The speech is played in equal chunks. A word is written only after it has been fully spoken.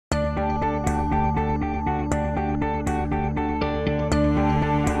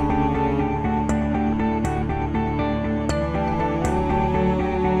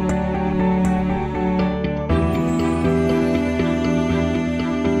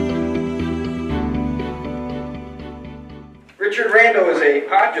Richard Randall is a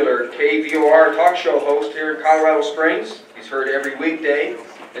popular KVOR talk show host here in Colorado Springs. He's heard every weekday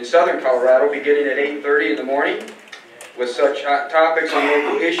in southern Colorado beginning at 8:30 in the morning with such hot topics on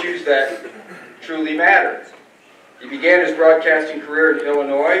local issues that truly matter. He began his broadcasting career in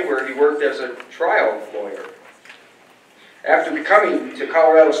Illinois, where he worked as a trial lawyer. After coming to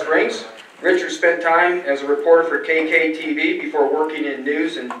Colorado Springs, Richard spent time as a reporter for KKTV before working in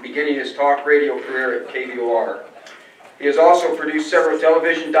news and beginning his talk radio career at KVOR. He has also produced several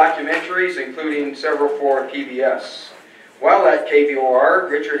television documentaries, including several for PBS. While at KVOR,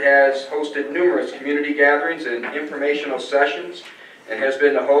 Richard has hosted numerous community gatherings and informational sessions and has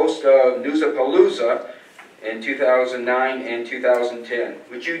been the host of Newsapalooza in 2009 and 2010.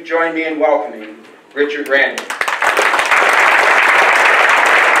 Would you join me in welcoming Richard Randall?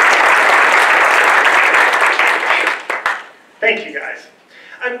 Thank you, guys.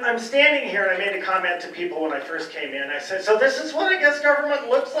 I'm standing here, and I made a comment to people when I first came in. I said, so this is what I guess government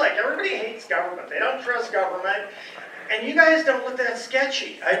looks like. Everybody hates government. They don't trust government. And you guys don't look that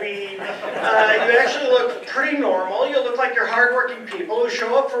sketchy. I mean, you actually look pretty normal. You look like you're hardworking people who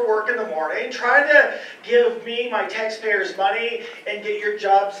show up for work in the morning, try to give me, my taxpayers, money and get your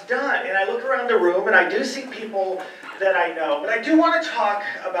jobs done. And I look around the room, and I do see people that I know. But I do want to talk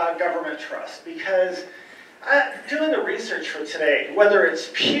about government trust, because doing the research for today, whether it's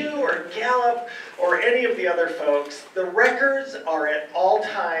Pew or Gallup or any of the other folks, the records are at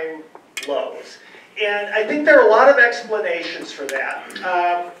all-time lows. And I think there are a lot of explanations for that.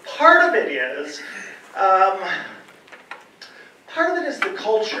 Part of it is the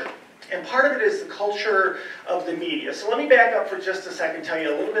culture. And part of it is the culture of the media. So let me back up for just a second and tell you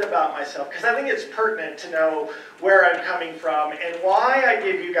a little bit about myself, because I think it's pertinent to know where I'm coming from and why I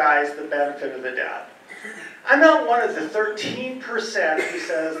give you guys the benefit of the doubt. I'm not one of the 13% who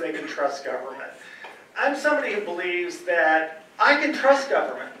says they can trust government. I'm somebody who believes that I can trust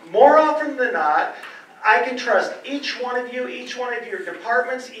government. More often than not, I can trust each one of you, each one of your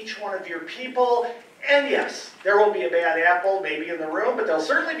departments, each one of your people. And yes, there will be a bad apple maybe in the room, but there'll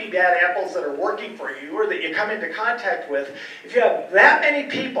certainly be bad apples that are working for you or that you come into contact with. If you have that many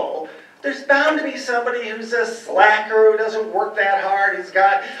people, there's bound to be somebody who's a slacker, who doesn't work that hard, who's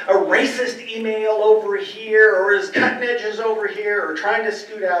got a racist email over here, or is cutting edges over here, or trying to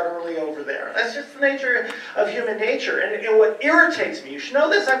scoot out early over there. That's just the nature of human nature. And what irritates me, you should know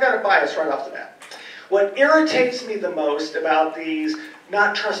this, I've got a bias right off the bat. What irritates me the most about these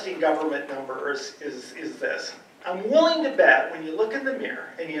not trusting government numbers is this. I'm willing to bet when you look in the mirror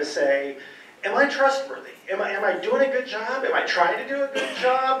and you say, am I trustworthy? Am I doing a good job? Am I trying to do a good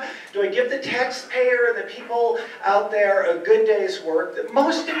job? Do I give the taxpayer and the people out there a good day's work? That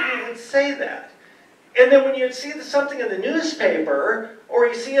most of you would say that. And then when you see something in the newspaper, or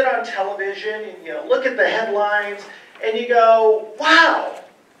you see it on television, and you look at the headlines, and you go, wow,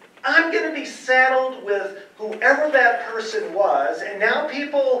 I'm going to be saddled with whoever that person was, and now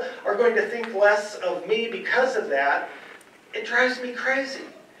people are going to think less of me because of that. It drives me crazy.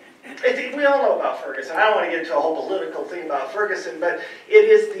 We all know about Ferguson. I don't want to get into a whole political thing about Ferguson, but it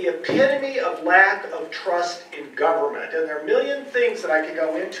is the epitome of lack of trust in government. And there are a million things that I could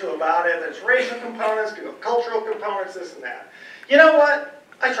go into about it. There's racial components, cultural components, this and that. You know what?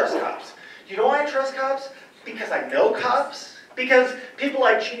 I trust cops. You know why I trust cops? Because I know cops. Because people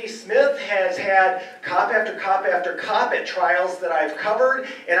like Jeannie Smith has had cop after cop after cop at trials that I've covered,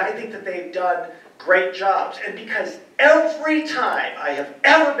 and I think that they've done great jobs. And because every time I have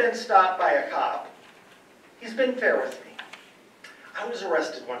ever been stopped by a cop, he's been fair with me. I was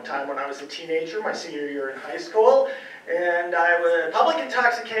arrested one time when I was a teenager, my senior year in high school, and I was public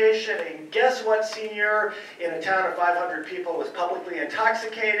intoxication, and guess what senior in a town of 500 people was publicly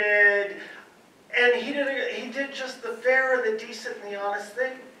intoxicated? And he did just the fair and the decent and the honest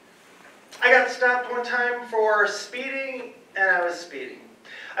thing. I got stopped one time for speeding, and I was speeding.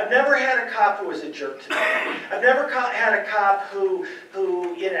 I've never had a cop who was a jerk to me. I've never had a cop who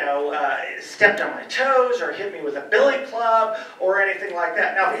stepped on my toes or hit me with a billy club or anything like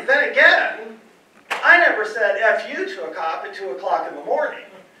that. Now, then again, I never said F you to a cop at 2 o'clock in the morning.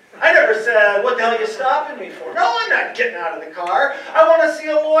 I never said, what the hell are you stopping me for? No, I'm not getting out of the car. I want to see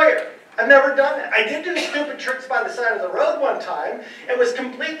a lawyer. I've never done that. I did do stupid tricks by the side of the road one time and was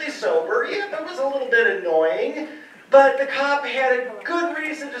completely sober. Yeah, it was a little bit annoying. But the cop had a good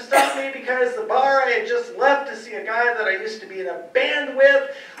reason to stop me because the bar I had just left to see a guy that I used to be in a band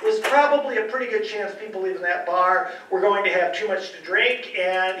with was probably a pretty good chance people leaving that bar were going to have too much to drink,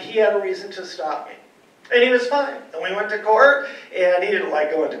 and he had a reason to stop me. And he was fine. And we went to court, and he didn't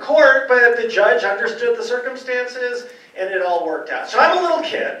like going to court, but the judge understood the circumstances, and it all worked out. So I'm a little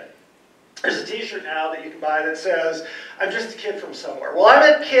kid. There's a t-shirt now that you can buy that says, I'm just a kid from somewhere. Well,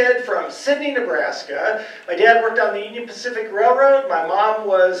 I'm a kid from Sidney, Nebraska. My dad worked on the Union Pacific Railroad. My mom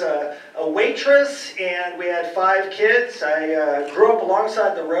was a waitress, and we had 5 kids. I grew up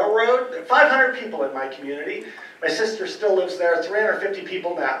alongside the railroad. There are 500 people in my community. My sister still lives there, 350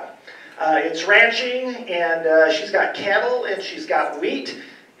 people now. It's ranching, and she's got cattle, and she's got wheat,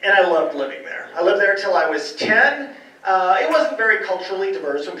 and I loved living there. I lived there till I was 10. It wasn't very culturally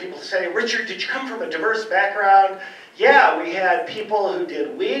diverse. When people say, Richard, did you come from a diverse background? Yeah, we had people who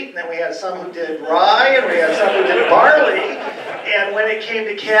did wheat, and then we had some who did rye, and we had some who did barley. And when it came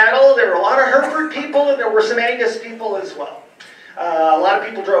to cattle, there were a lot of Hereford people, and there were some Angus people as well. A lot of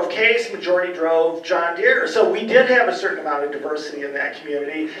people drove Case, majority drove John Deere. So we did have a certain amount of diversity in that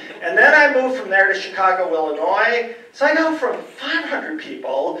community. And then I moved from there to Chicago, Illinois. So I go from 500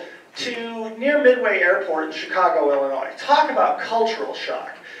 people to near Midway Airport in Chicago, Illinois. Talk about cultural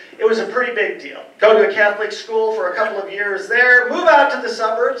shock. It was a pretty big deal. Go to a Catholic school for a couple of years there, move out to the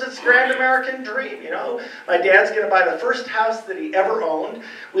suburbs. It's a grand American dream, you know. My dad's going to buy the first house that he ever owned.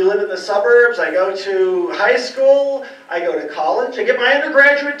 We live in the suburbs. I go to high school. I go to college. I get my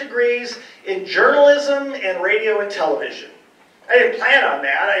undergraduate degrees in journalism and radio and television. I didn't plan on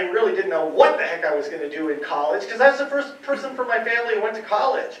that. I really didn't know what the heck I was going to do in college because I was the first person from my family who went to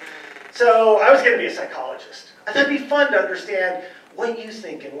college. So I was going to be a psychologist. I thought it'd be fun to understand what you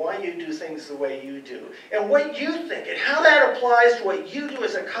think and why you do things the way you do, and what you think and how that applies to what you do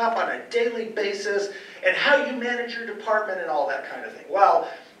as a cop on a daily basis, and how you manage your department and all that kind of thing. Well,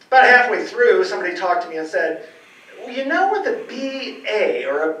 about halfway through, somebody talked to me and said, well, you know, with a BA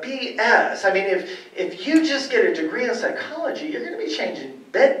or a BS, I mean, if you just get a degree in psychology, you're going to be changing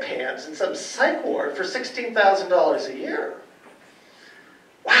bedpans in some psych ward for $16,000 a year.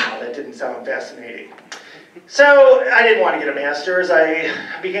 Wow, that didn't sound fascinating. So I didn't want to get a master's. I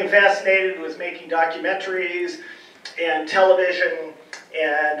became fascinated with making documentaries and television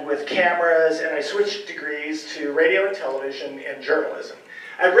and with cameras, and I switched degrees to radio and television and journalism.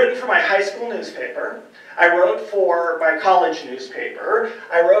 I've written for my high school newspaper. I wrote for my college newspaper.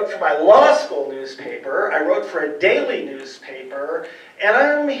 I wrote for my law school newspaper. I wrote for a daily newspaper. And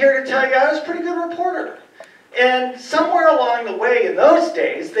I'm here to tell you I was a pretty good reporter. And somewhere along the way in those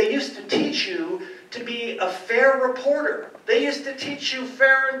days, they used to teach you to be a fair reporter. They used to teach you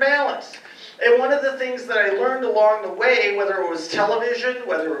fair and balanced. And one of the things that I learned along the way, whether it was television,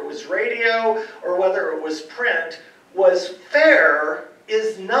 whether it was radio, or whether it was print, was fair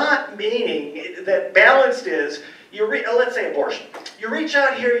is not meaning that balanced is, let's say abortion. You reach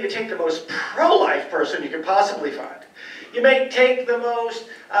out here, you take the most pro-life person you could possibly find. You may take the most,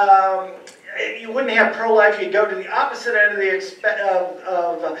 you wouldn't have pro-life, you'd go to the opposite end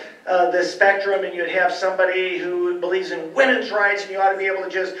of the spectrum, and you'd have somebody who believes in women's rights, and you ought to be able to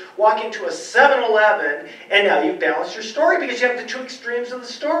just walk into a 7-Eleven, and now you've balanced your story because you have the 2 extremes of the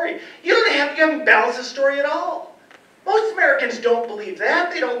story. You haven't balanced the story at all. Most Americans don't believe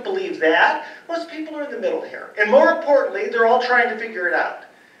that. They don't believe that. Most people are in the middle here. And more importantly, they're all trying to figure it out.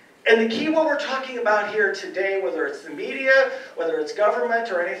 And the key what we're talking about here today, whether it's the media, whether it's government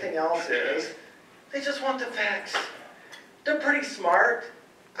or anything else, is they just want the facts. They're pretty smart.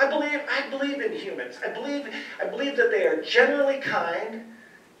 I believe in humans. I believe that they are generally kind,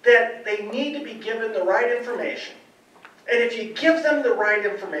 that they need to be given the right information. And if you give them the right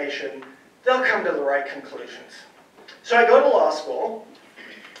information, they'll come to the right conclusions. So I go to law school,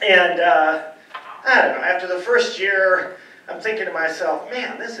 and I don't know, after the first year, I'm thinking to myself,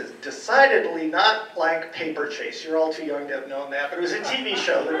 man, this is decidedly not like Paper Chase. You're all too young to have known that, but it was a TV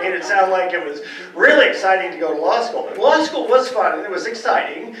show that made it sound like it was really exciting to go to law school. And law school was fun, and it was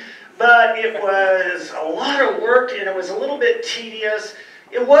exciting, but it was a lot of work, and it was a little bit tedious.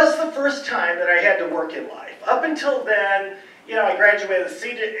 It was the first time that I had to work in life. Up until then, you know, I graduated with a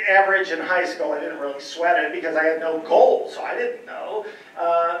C average in high school. I didn't really sweat it because I had no goals, so I didn't know.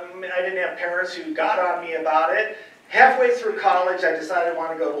 I didn't have parents who got on me about it. Halfway through college, I decided I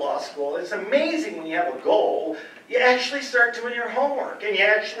want to go to law school. It's amazing when you have a goal, you actually start doing your homework, and you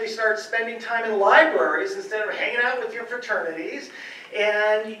actually start spending time in libraries instead of hanging out with your fraternities,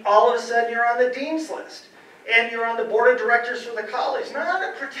 and all of a sudden you're on the dean's list. And you're on the board of directors for the college. Not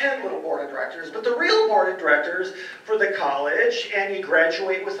a pretend little board of directors, but the real board of directors for the college, and you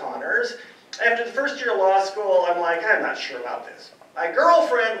graduate with honors. After the first year of law school, I'm like, I'm not sure about this. My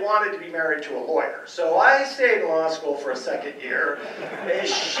girlfriend wanted to be married to a lawyer, so I stayed in law school for a second year.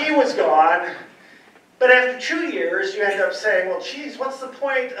 She was gone. But after 2 years, you end up saying, well, geez, what's the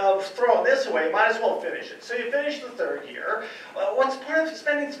point of throwing this away? Might as well finish it. So you finish the 3rd year. What's the point of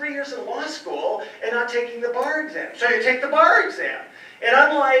spending 3 years in law school and not taking the bar exam? So you take the bar exam. And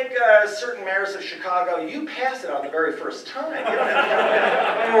unlike certain mayors of Chicago, you pass it on the very first time. You don't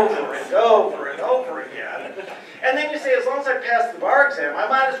have to do it over and over and over again. And then you say, as long as I pass the bar exam, I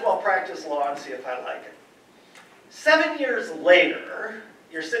might as well practice law and see if I like it. 7 years later,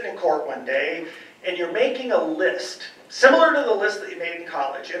 you're sitting in court one day, and you're making a list, similar to the list that you made in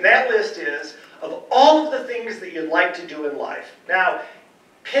college. And that list is of all of the things that you'd like to do in life. Now,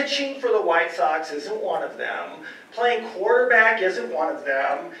 pitching for the White Sox isn't one of them. Playing quarterback isn't one of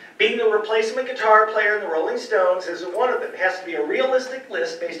them. Being the replacement guitar player in the Rolling Stones isn't one of them. It has to be a realistic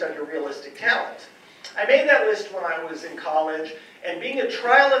list based on your realistic talent. I made that list when I was in college, and being a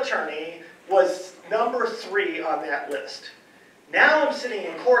trial attorney was number 3 on that list. Now I'm sitting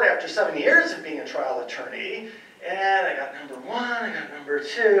in court after 7 years of being a trial attorney, and I got number 1, I got number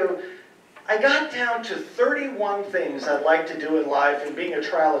 2. I got down to 31 things I'd like to do in life, and being a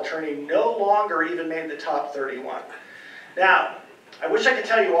trial attorney no longer even made the top 31. Now, I wish I could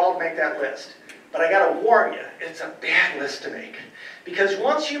tell you all to make that list, but I got to warn you, it's a bad list to make. Because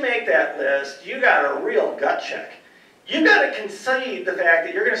once you make that list, you got a real gut check. You got to concede the fact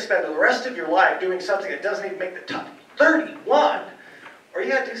that you're going to spend the rest of your life doing something that doesn't even make the top 31, or you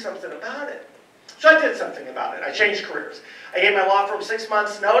got to do something about it. So I did something about it. I changed careers. I gave my law firm 6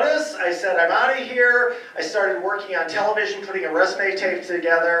 months' notice. I said, I'm out of here. I started working on television, putting a resume tape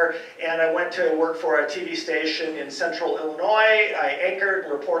together, and I went to work for a TV station in central Illinois. I anchored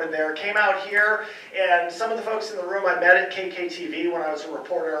and reported there, came out here, and some of the folks in the room I met at KKTV when I was a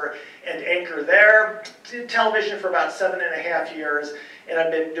reporter and anchor there. Did television for about 7.5 years, and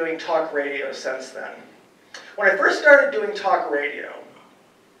I've been doing talk radio since then. When I first started doing talk radio,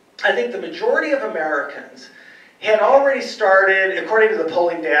 I think the majority of Americans had already started, according to the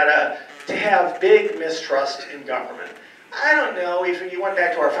polling data, to have big mistrust in government. I don't know if you went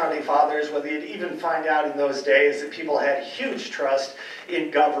back to our founding fathers, whether you'd even find out in those days that people had huge trust in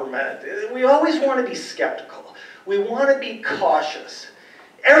government. We always want to be skeptical. We want to be cautious.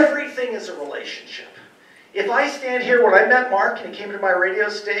 Everything is a relationship. If I stand here, when I met Mark and he came to my radio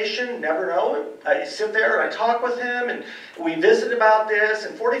station, never know him, I sit there and I talk with him and we visit about this,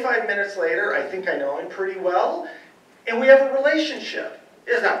 and 45 minutes later, I think I know him pretty well, and we have a relationship.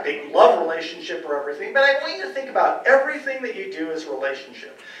 It's not a big love relationship or everything, but I want you to think about everything that you do as a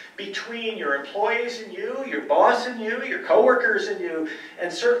relationship. Between your employees and you, your boss and you, your coworkers and you, and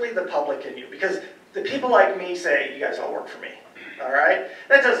certainly the public and you. Because the people like me say, you guys all work for me. All right?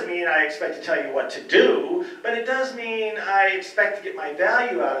 That doesn't mean I expect to tell you what to do, but it does mean I expect to get my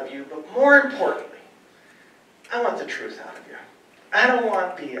value out of you, but more importantly, I want the truth out of you. I don't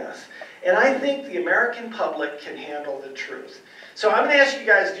want BS. And I think the American public can handle the truth. So I'm going to ask you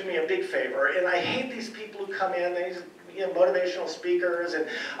guys to do me a big favor, and I hate these people who come in, these motivational speakers, and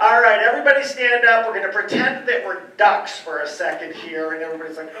all right, everybody stand up, we're going to pretend that we're ducks for a second here, and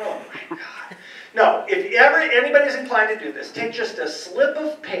everybody's like, oh my God. No, if ever anybody's inclined to do this, take just a slip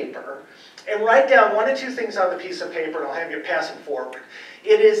of paper and write down 1 or 2 things on the piece of paper, and I'll have you pass them forward.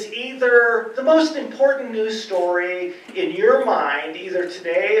 It is either the most important news story in your mind, either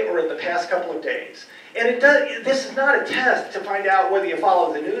today or in the past couple of days. And this is not a test to find out whether you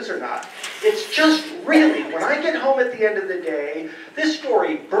follow the news or not. It's just really, when I get home at the end of the day, this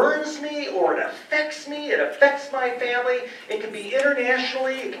story burns me, or it affects my family. It could be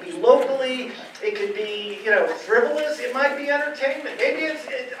internationally, it could be locally, it could be, frivolous, it might be entertainment. Maybe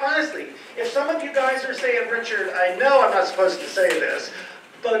honestly, if some of you guys are saying, Richard, I know I'm not supposed to say this,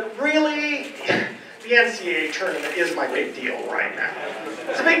 but really, the NCAA tournament is my big deal right now.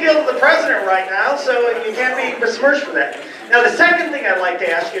 It's a big deal to the president right now, so you can't be besmirched for that. Now, the second thing I'd like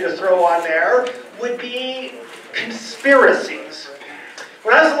to ask you to throw on there would be conspiracies.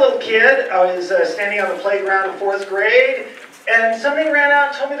 When I was a little kid, I was standing on the playground in 4th grade, and somebody ran out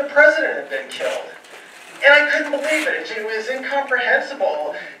and told me the president had been killed. And I couldn't believe it. It was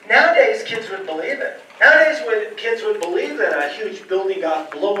incomprehensible. Nowadays, kids would believe it. Nowadays, kids would believe that a huge building got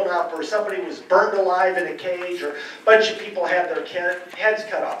blown up, or somebody was burned alive in a cage, or a bunch of people had their heads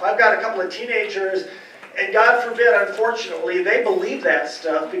cut off. I've got a couple of teenagers, and God forbid, unfortunately, they believe that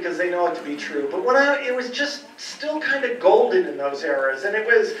stuff because they know it to be true. But it was just still kind of golden in those eras. And it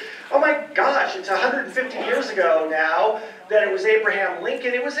was, oh my gosh, it's 150 years ago now that it was Abraham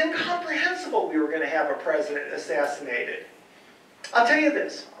Lincoln. It was incomprehensible we were going to have a president assassinated. I'll tell you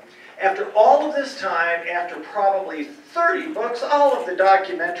this. After all of this time, after probably 30 books, all of the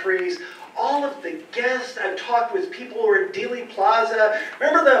documentaries, all of the guests, I've talked with people who are in Dealey Plaza.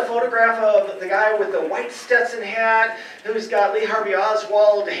 Remember the photograph of the guy with the white Stetson hat who's got Lee Harvey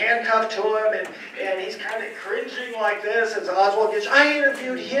Oswald handcuffed to him, and he's kind of cringing like this as Oswald gets... I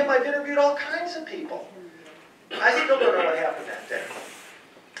interviewed him. I've interviewed all kinds of people. I still don't know what happened that day.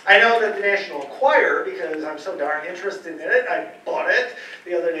 I know that the National Enquirer, because I'm so darn interested in it, I bought it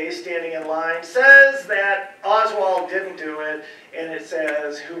the other day standing in line, says that Oswald didn't do it, and it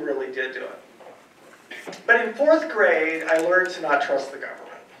says who really did do it. But in 4th grade, I learned to not trust the government.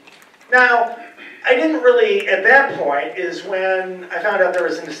 Now, I didn't really, at that point, is when I found out there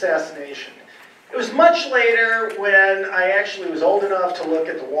was an assassination. It was much later when I actually was old enough to look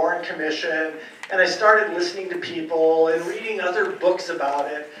at the Warren Commission, and I started listening to people and reading other books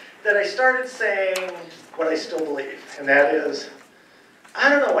about it, that I started saying what I still believe, and that is, I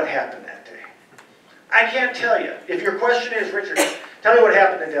don't know what happened that day. I can't tell you. If your question is, Richard, tell me what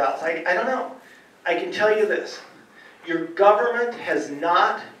happened in Dallas. I don't know. I can tell you this. Your government has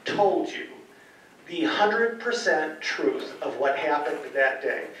not told you the 100% truth of what happened that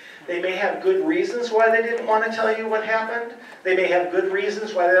day. They may have good reasons why they didn't want to tell you what happened. They may have good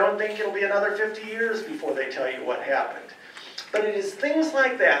reasons why they don't think it'll be another 50 years before they tell you what happened. But it is things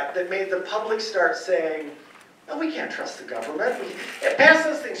like that that made the public start saying, no, we can't trust the government. Pass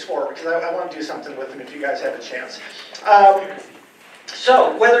those things forward, because I want to do something with them if you guys have a chance.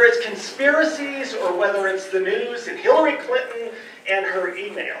 So, whether it's conspiracies or whether it's the news and Hillary Clinton and her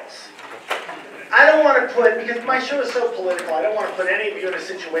emails, I don't want to put, because my show is so political, I don't want to put any of you in a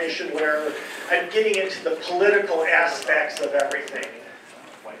situation where I'm getting into the political aspects of everything.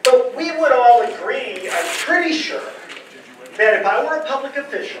 But we would all agree, I'm pretty sure, that if I were a public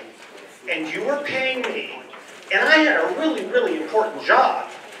official and you were paying me, and I had a really, really important job,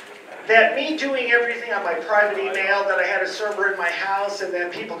 that me doing everything on my private email, that I had a server in my house and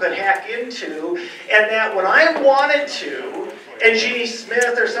that people could hack into, and that when I wanted to, and Jeannie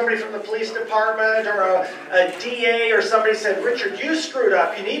Smith or somebody from the police department or a DA or somebody said, Richard, you screwed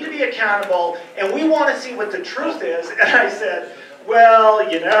up, you need to be accountable, and we want to see what the truth is. And I said,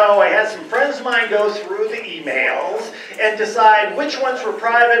 well, you know, I had some friends of mine go through the emails and decide which ones were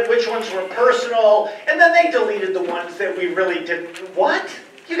private, which ones were personal, and then they deleted the ones that we really didn't. What?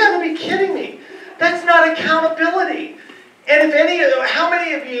 You got to be kidding me. That's not accountability. And how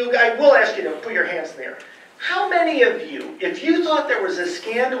many of you, I will ask you to put your hands in the air. How many of you, if you thought there was a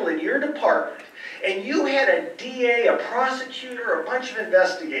scandal in your department and you had a DA, a prosecutor, a bunch of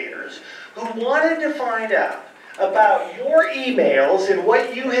investigators who wanted to find out about your emails and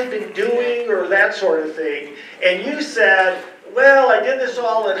what you had been doing or that sort of thing, and you said, well, I did this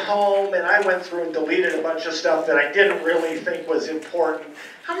all at home and I went through and deleted a bunch of stuff that I didn't really think was important,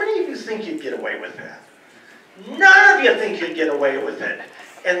 how many of you think you'd get away with that? None of you think you'd get away with it.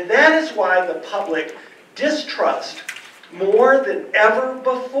 And that is why the public distrust more than ever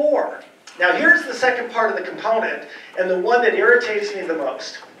before. Now here's the second part of the component, and the one that irritates me the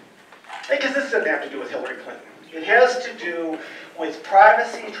most. Because this doesn't have to do with Hillary Clinton. It has to do with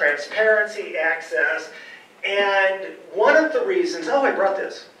privacy, transparency, access, and one of the reasons, oh, I brought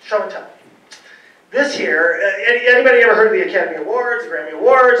this, show and tell. This here, anybody ever heard of the Academy Awards, the Grammy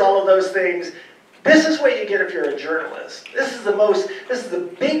Awards, all of those things? This is what you get if you're a journalist. This is the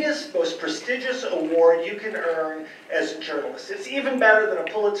biggest, most prestigious award you can earn as a journalist. It's even better than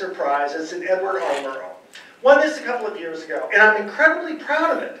a Pulitzer Prize. It's an Edward R. Murrow. Won this a couple of years ago, and I'm incredibly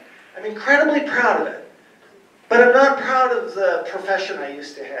proud of it. I'm incredibly proud of it. But I'm not proud of the profession I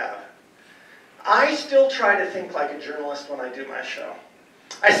used to have. I still try to think like a journalist when I do my show.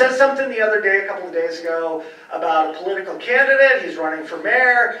 I said something the other day, a couple of days ago, about a political candidate. He's running for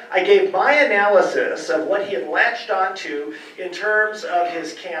mayor. I gave my analysis of what he had latched onto in terms of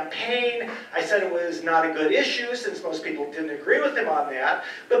his campaign. I said it was not a good issue since most people didn't agree with him on that.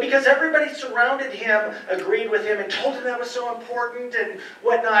 But because everybody surrounded him, agreed with him, and told him that was so important and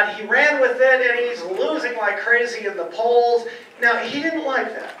whatnot, he ran with it and he's losing like crazy in the polls. Now, he didn't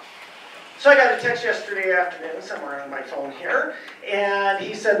like that. So I got a text yesterday afternoon, somewhere on my phone here, and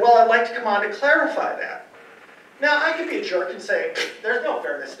he said, well, I'd like to come on to clarify that. Now, I could be a jerk and say, there's no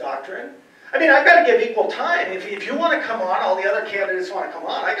fairness doctrine. I mean, I've got to give equal time. If you want to come on, all the other candidates want to come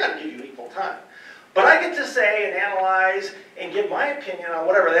on, I've got to give you equal time. But I get to say and analyze and give my opinion on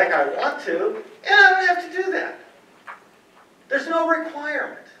whatever the heck I want to, and I don't have to do that. There's no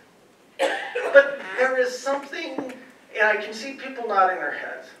requirement. But there is something, and I can see people nodding their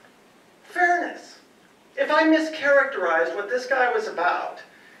heads. Fairness. If I mischaracterized what this guy was about,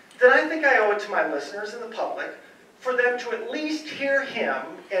 then I think I owe it to my listeners and the public for them to at least hear him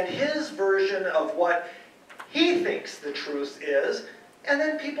and his version of what he thinks the truth is, and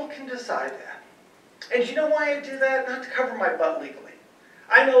then people can decide that. And you know why I do that? Not to cover my butt legally.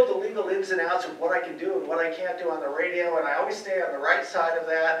 I know the legal ins and outs of what I can do and what I can't do on the radio, and I always stay on the right side of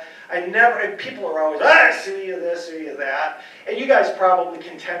that. And people are always, sue you this, sue you that. And you guys probably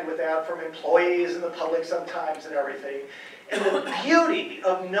contend with that from employees and the public sometimes and everything. And the beauty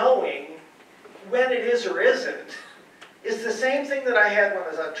of knowing when it is or isn't is the same thing that I had when I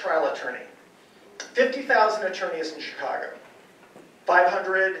was a trial attorney. 50,000 attorneys in Chicago.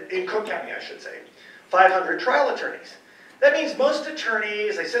 500, in Cook County I should say. 500 trial attorneys. That means most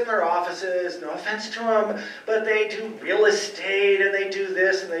attorneys, they sit in their offices, no offense to them, but they do real estate and they do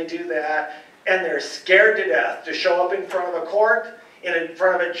this and they do that, and they're scared to death to show up in front of a court, in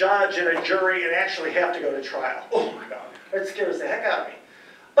front of a judge and a jury, and actually have to go to trial. Oh my God, that scares the heck out of me.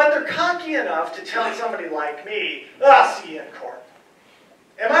 But they're cocky enough to tell somebody like me, I'll see you in court.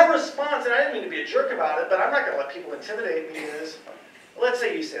 And my response, and I didn't mean to be a jerk about it, but I'm not going to let people intimidate me, is, let's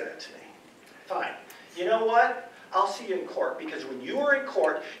say you say that to me. Fine. You know what? I'll see you in court, because when you are in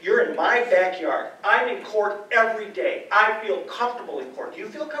court, you're in my backyard. I'm in court every day. I feel comfortable in court. Do you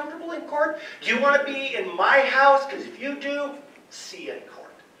feel comfortable in court? Do you want to be in my house? Because if you do, see you in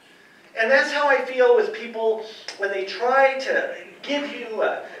court. And that's how I feel with people when they try to give you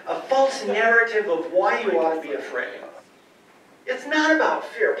a false narrative of why you ought to be afraid. It's not about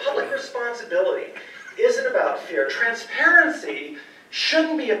fear. Public responsibility isn't about fear. Transparency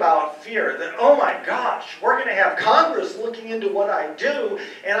shouldn't be about fear that, oh my gosh, we're going to have Congress looking into what I do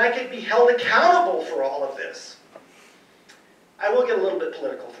and I could be held accountable for all of this. I will get a little bit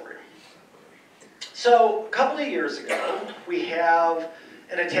political for you. So a couple of years ago, we have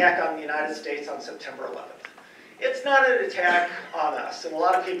an attack on the United States on September 11th. It's not an attack on us, and a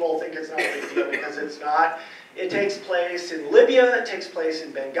lot of people think it's not a big deal because it's not. It takes place in Libya, it takes place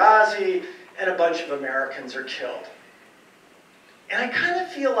in Benghazi, and a bunch of Americans are killed. And I kind of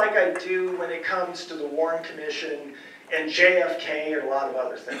feel like I do when it comes to the Warren Commission and JFK and a lot of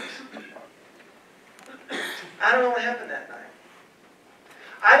other things. I don't know what happened that night.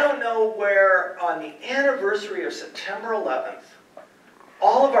 I don't know where on the anniversary of September 11th,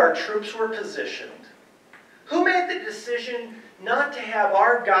 all of our troops were positioned. Who made the decision not to have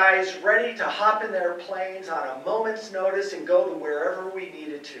our guys ready to hop in their planes on a moment's notice and go to wherever we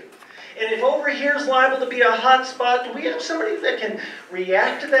needed to? And if over here is liable to be a hot spot, do we have somebody that can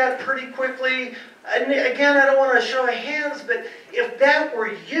react to that pretty quickly? And again, I don't want to show of hands, but if that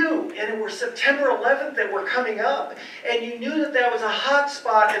were you, and it were September 11th that were coming up, and you knew that that was a hot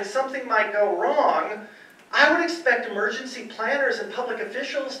spot and something might go wrong, I would expect emergency planners and public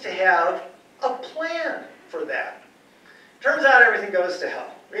officials to have a plan for that. Turns out everything goes to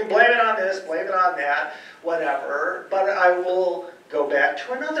hell. We can blame it on this, blame it on that, whatever, but I will go back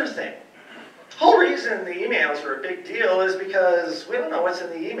to another thing. The whole reason the emails are a big deal is because we don't know what's in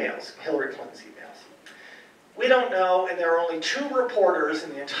the emails, Hillary Clinton's emails. We don't know, and there are only 2 reporters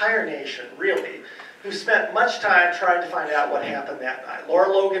in the entire nation, really, who spent much time trying to find out what happened that night. Laura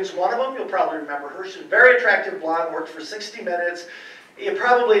Logan's one of them. You'll probably remember her. She's a very attractive blonde, worked for 60 Minutes. You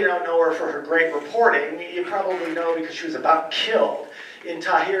probably don't know her for her great reporting. You probably know because she was about killed in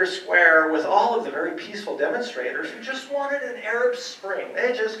Tahrir Square with all of the very peaceful demonstrators who just wanted an Arab Spring.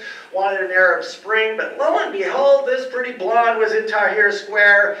 They just wanted an Arab Spring, but lo and behold, this pretty blonde was in Tahrir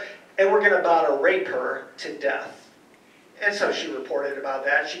Square, and we're going to about to rape her to death. And so she reported about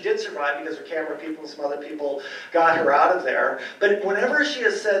that. She did survive because her camera people and some other people got her out of there. But whenever she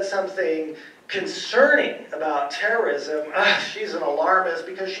has said something concerning about terrorism, she's an alarmist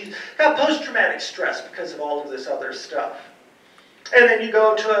because she's got post-traumatic stress because of all of this other stuff. And then you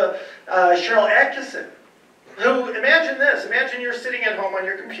go to Cheryl Atkinson, who, imagine this, imagine you're sitting at home on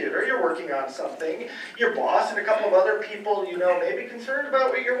your computer, you're working on something, your boss and a couple of other people you know may be concerned about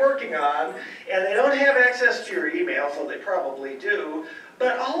what you're working on, and they don't have access to your email, so they probably do,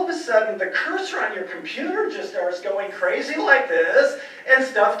 but all of a sudden the cursor on your computer just starts going crazy like this, and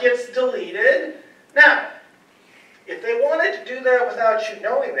stuff gets deleted. Now, if they wanted to do that without you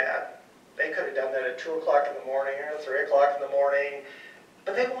knowing that, they could have done that at 2 o'clock in the morning or 3 o'clock in the morning,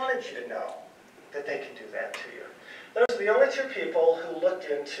 but they wanted you to know that they can do that to you. Those are the only 2 people who looked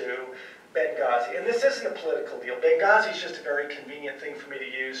into Benghazi. And this isn't a political deal. Benghazi is just a very convenient thing for me to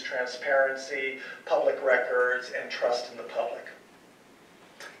use: transparency, public records, and trust in the public.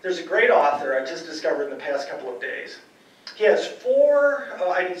 There's a great author I just discovered in the past couple of days. He has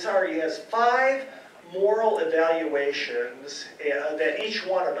 5 moral evaluations that each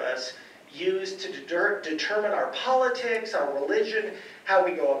one of us use to determine our politics, our religion, how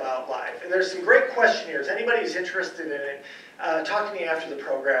we go about life. And there's some great questionnaires. Anybody who's interested in it, talk to me after the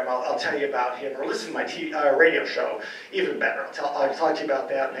program. I'll tell you about him, or listen to my radio show, even better. I'll talk to you about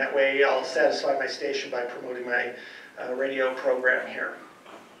that, and that way I'll satisfy my station by promoting my radio program here.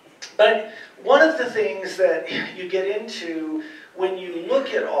 But one of the things that you get into when you look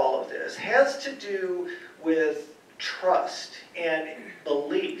at all of this has to do with trust and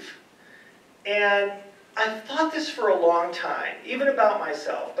belief. And I've thought this for a long time, even about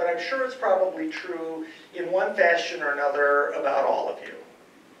myself, but I'm sure it's probably true in one fashion or another about all of you.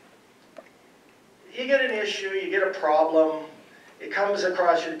 You get an issue, you get a problem, it comes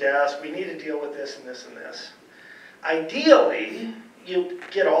across your desk, we need to deal with this and this and this. Ideally, you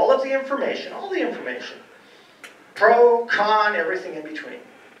get all of the information, pro, con, everything in between.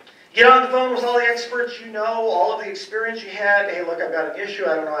 Get on the phone with all the experts you know, all of the experience you had. Hey, look, I've got an issue.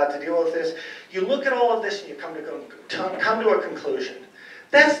 I don't know how to deal with this. You look at all of this and you come to a conclusion.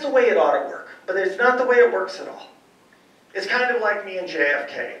 That's the way it ought to work, but it's not the way it works at all. It's kind of like me and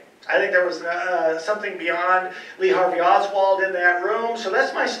JFK. I think there was something beyond Lee Harvey Oswald in that room, so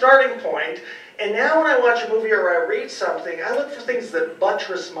that's my starting point. And now when I watch a movie or I read something, I look for things that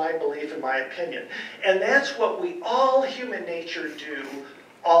buttress my belief and my opinion. And that's what we all, human nature, do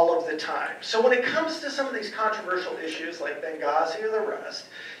all of the time. So when it comes to some of these controversial issues like Benghazi or the rest,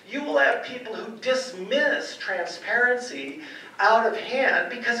 you will have people who dismiss transparency out of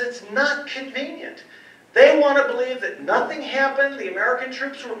hand because it's not convenient. They want to believe that nothing happened, the American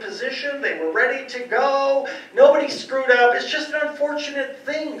troops were positioned, they were ready to go, nobody screwed up, it's just an unfortunate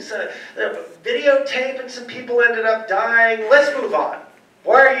thing. The videotape and some people ended up dying, let's move on.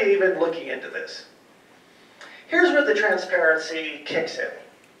 Why are you even looking into this? Here's where the transparency kicks in.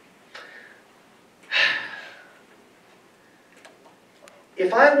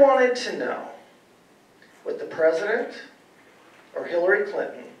 If I wanted to know what the president or Hillary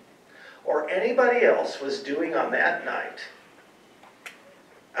Clinton or anybody else was doing on that night,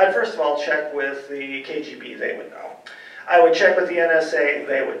 I'd first of all check with the KGB, they would know. I would check with the NSA,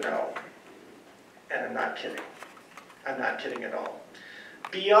 they would know. And I'm not kidding. I'm not kidding at all.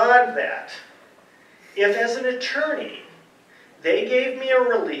 Beyond that, if as an attorney, they gave me a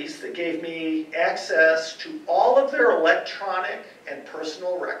release that gave me access to all of their electronic and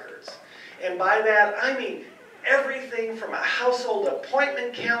personal records, and by that I mean everything from a household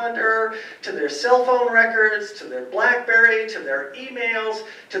appointment calendar, to their cell phone records, to their BlackBerry, to their emails,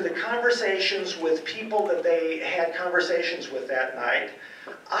 to the conversations with people that they had conversations with that night,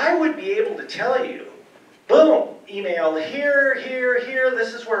 I would be able to tell you, boom, email here, here, here,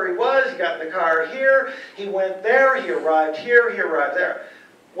 this is where he was, he got in the car here, he went there, he arrived here, he arrived there.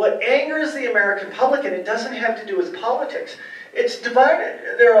 What angers the American public, and it doesn't have to do with politics, it's divided.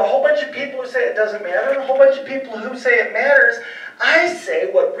 There are a whole bunch of people who say it doesn't matter, and a whole bunch of people who say it matters. I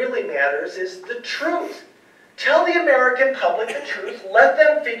say what really matters is the truth. Tell the American public the truth. Let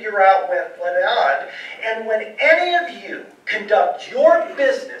them figure out what went on. And when any of you conduct your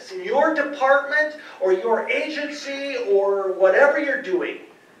business in your department or your agency or whatever you're doing,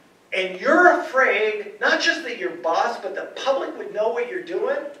 and you're afraid, not just that your boss, but the public would know what you're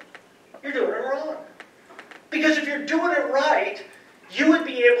doing it wrong. Because if you're doing it right, you would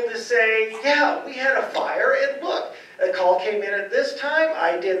be able to say, yeah, we had a fire, and look, a call came in at this time,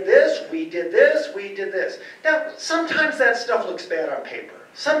 I did this, we did this, we did this. Now, sometimes that stuff looks bad on paper.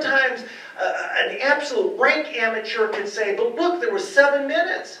 Sometimes an absolute rank amateur can say, but look, there was 7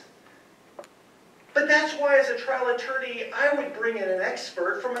 minutes. But that's why, as a trial attorney, I would bring in an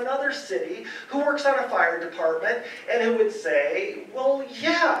expert from another city who works on a fire department and who would say, well,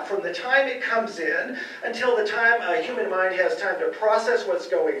 yeah, from the time it comes in until the time a human mind has time to process what's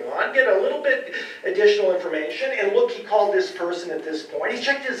going on, get a little bit additional information, and look, he called this person at this point, he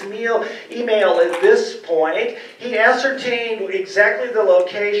checked his email at this point, he ascertained exactly the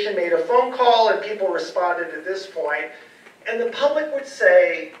location, made a phone call, and people responded at this point, and the public would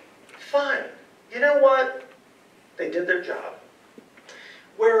say, fine. You know what? They did their job.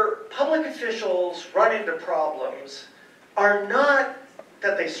 Where public officials run into problems are not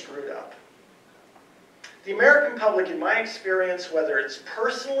that they screwed up. The American public, in my experience, whether it's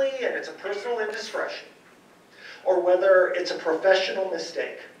personally and it's a personal indiscretion, or whether it's a professional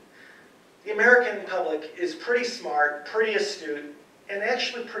mistake, the American public is pretty smart, pretty astute, and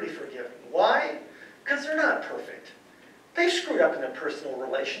actually pretty forgiving. Why? Because they're not perfect. They've screwed up in their personal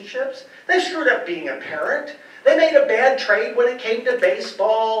relationships. They've screwed up being a parent. They made a bad trade when it came to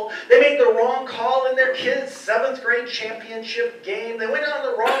baseball. They made the wrong call in their kids' 7th grade championship game. They went on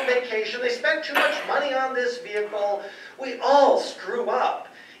the wrong vacation. They spent too much money on this vehicle. We all screw up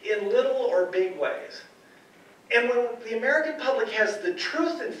in little or big ways. And when the American public has the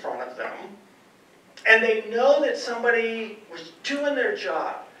truth in front of them, and they know that somebody was doing their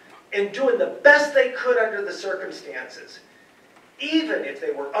job, and doing the best they could under the circumstances, even if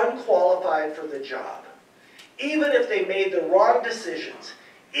they were unqualified for the job, even if they made the wrong decisions,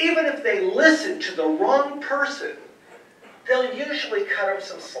 even if they listened to the wrong person, they'll usually cut them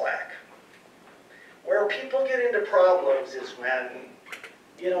some slack. Where people get into problems is when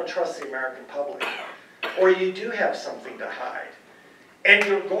you don't trust the American public. or you do have something to hide. And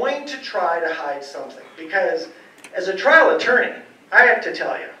you're going to try to hide something. Because as a trial attorney, I have to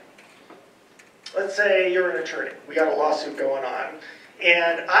tell you, let's say you're an attorney. We got a lawsuit going on.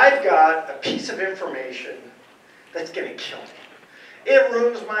 And I've got a piece of information that's going to kill me. It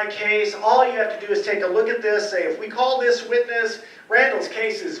ruins my case. All you have to do is take a look at this, say, if we call this witness, Randall's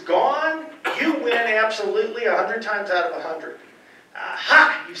case is gone, you win absolutely 100 times out of 100.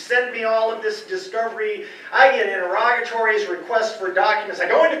 Aha! You've sent me all of this discovery. I get interrogatories, requests for documents. I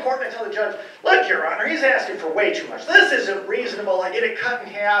go into court and I tell the judge, look, Your Honor, he's asking for way too much. This isn't reasonable. I get it cut in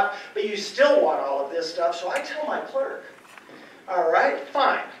half, but you still want all of this stuff. So I tell my clerk, all right,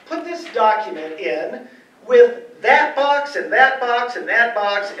 fine. Put this document in with that box and that box and that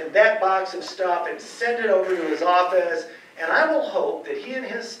box and that box of stuff and send it over to his office. And I will hope that he and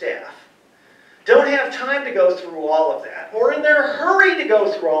his staff don't have time to go through all of that, or in their hurry to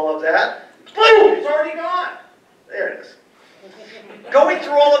go through all of that, boom, it's already gone. There it is. Going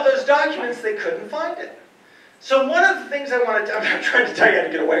through all of those documents, they couldn't find it. So one of the things I wanted to, I'm not trying to tell you how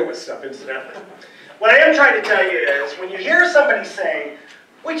to get away with stuff, incidentally. What I am trying to tell you is, when you hear somebody say,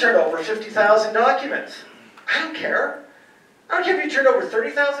 we turned over 50,000 documents, I don't care. I don't care if you turned over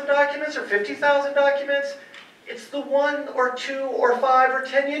 30,000 documents or 50,000 documents. It's the 1 or 2 or 5 or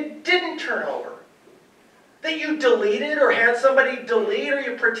 10 you didn't turn over. That you deleted or had somebody delete, or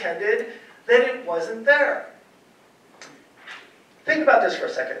you pretended that it wasn't there. Think about this for a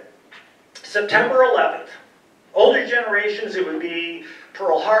second. September 11th. Older generations, it would be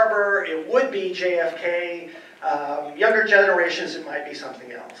Pearl Harbor, it would be JFK. Younger generations, it might be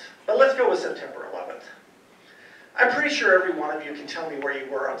something else. But let's go with September 11th. I'm pretty sure every one of you can tell me where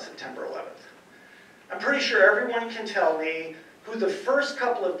you were on September 11th. I'm pretty sure everyone can tell me who the first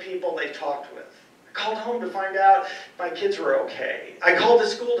couple of people they talked with. I called home to find out if my kids were okay. I called the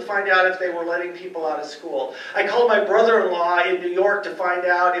school to find out if they were letting people out of school. I called my brother-in-law in New York to find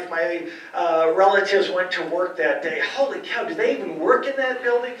out if my relatives went to work that day. Holy cow, do they even work in that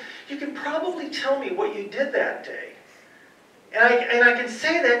building? You can probably tell me what you did that day. And I can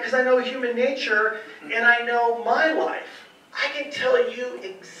say that because I know human nature and I know my life. I can tell you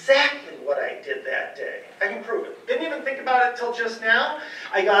exactly what I did that day. I can prove it. Didn't even think about it till just now.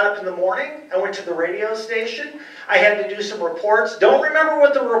 I got up in the morning. I went to the radio station. I had to do some reports. Don't remember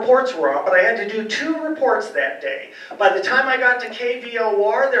what the reports were on, but I had to do 2 reports that day. By the time I got to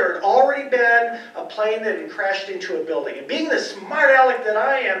KVOR, there had already been a plane that had crashed into a building. And being the smart aleck that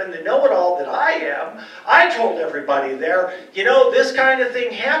I am and the know-it-all that I am, I told everybody there, you know, this kind of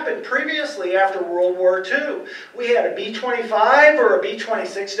thing happened previously after World War II. We had a B-25 or a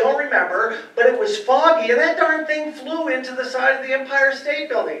B-26, don't remember, but it was foggy, and that darn thing flew into the side of the Empire State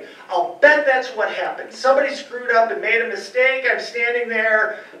Building. I'll bet that's what happened. Somebody screwed up and made a mistake. I'm standing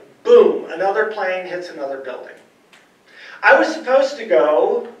there, boom, another plane hits another building. I was supposed to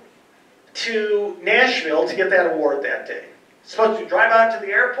go to Nashville to get that award that day. Supposed to drive out to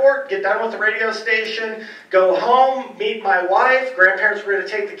the airport, get done with the radio station, go home, meet my wife, grandparents were going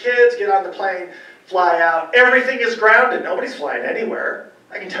to take the kids, get on the plane, fly out. Everything is grounded. Nobody's flying anywhere.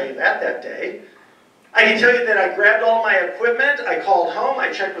 I can tell you that day. I can tell you that I grabbed all my equipment, I called home,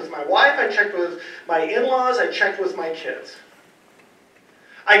 I checked with my wife, I checked with my in-laws, I checked with my kids.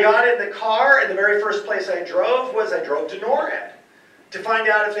 I got in the car, and the very first place I drove to NORAD to find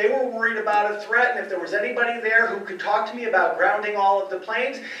out if they were worried about a threat and if there was anybody there who could talk to me about grounding all of the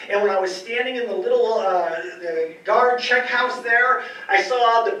planes. And when I was standing in the little the guard check house there, I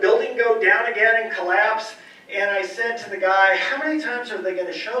saw the building go down again and collapse. And I said to the guy, how many times are they going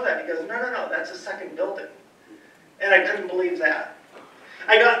to show that? He goes, no, that's a second building. And I couldn't believe that.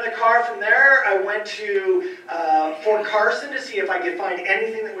 I got in the car from there. I went to Fort Carson to see if I could find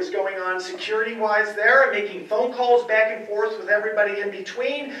anything that was going on security-wise there. I'm making phone calls back and forth with everybody in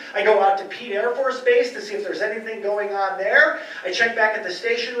between. I go out to Pete Air Force Base to see if there's anything going on there. I check back at the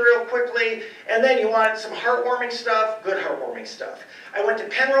station real quickly. And then you wanted some heartwarming stuff, good heartwarming stuff. I went to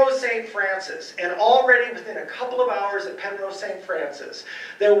Penrose St. Francis, and already within a couple of hours at Penrose St. Francis,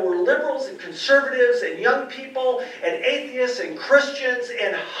 there were liberals and conservatives and young people and atheists and Christians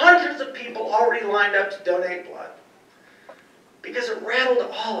and hundreds of people already lined up to donate blood. Because it rattled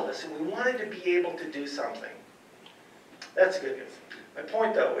all of us, and we wanted to be able to do something. That's good news. My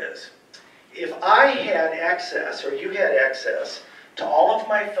point, though, is if I had access, or you had access, to all of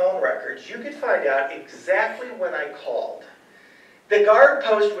my phone records, you could find out exactly when I called. The guard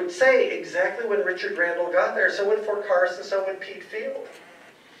post would say exactly when Richard Randall got there. So would Fort Carson, so would Pete Field.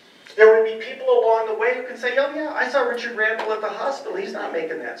 There would be people along the way who could say, oh yeah, I saw Richard Randall at the hospital. He's not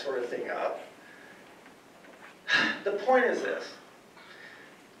making that sort of thing up. The point is this.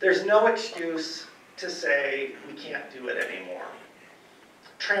 There's no excuse to say we can't do it anymore.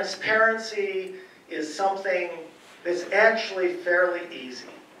 Transparency is something that's actually fairly easy.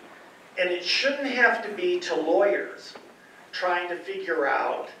 And it shouldn't have to be to lawyers trying to figure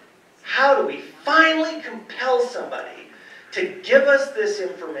out how do we finally compel somebody to give us this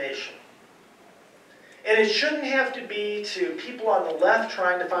information. And it shouldn't have to be to people on the left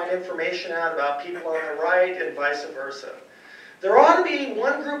trying to find information out about people on the right and vice versa. There ought to be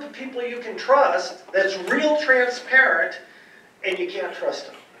one group of people you can trust that's real transparent, and you can't trust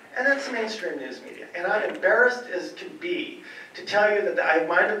them. And that's the mainstream news media. And I'm embarrassed as can be to tell you that I have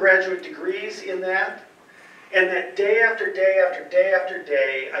my undergraduate degrees in that, and that day after day after day after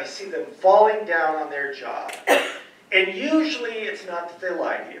day, I see them falling down on their job. And usually it's not that they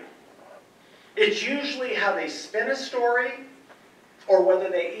lie to you. It's usually how they spin a story, or whether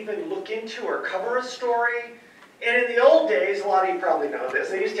they even look into or cover a story. And in the old days, a lot of you probably know this,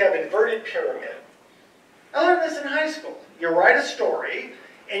 they used to have inverted pyramid. I learned this in high school. You write a story,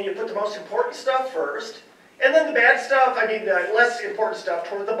 and you put the most important stuff first, and then the bad stuff, the less important stuff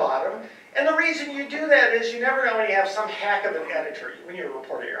toward the bottom. And the reason you do that is you never know when you have some hack of an editor. When you're a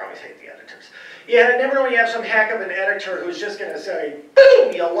reporter, you always hate the editors. You never know when you have some hack of an editor who's just going to say,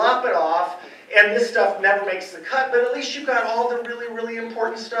 boom, you lop it off, and this stuff never makes the cut, but at least you got all the really, really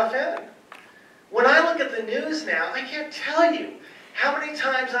important stuff in. When I look at the news now, I can't tell you how many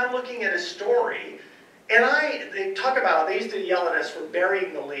times I'm looking at a story, and they used to yell at us for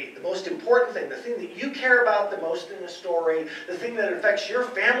burying the lead. The most important thing, the thing that you care about the most in a story, the thing that affects your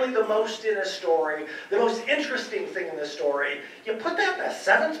family the most in a story, the most interesting thing in the story. You put that in a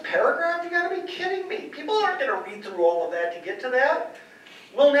 7th paragraph? You gotta be kidding me. People aren't gonna read through all of that to get to that.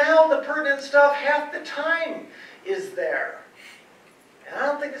 Well, now the pertinent stuff half the time is there. And I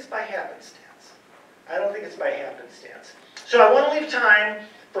don't think it's by happenstance. I don't think it's by happenstance. So I want to leave time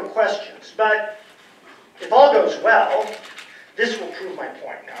for questions, but if all goes well, this will prove my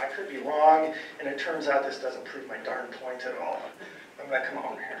point. Now, I could be wrong, and it turns out this doesn't prove my darn point at all. I'm going to come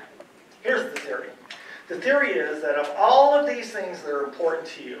over here. Here's the theory. The theory is that of all of these things that are important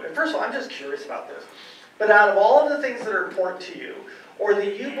to you, and first of all, I'm just curious about this, but out of all of the things that are important to you, or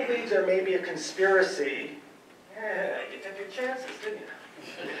that you believe there may be a conspiracy, you took your chances, didn't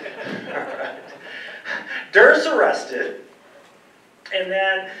you? All right. Durst arrested, and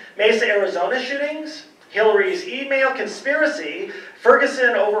then Mesa, Arizona shootings, Hillary's email conspiracy,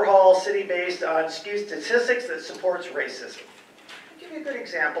 Ferguson overhaul city based on skewed statistics that supports racism. I'll give you a good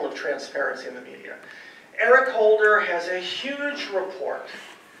example of transparency in the media. Eric Holder has a huge report.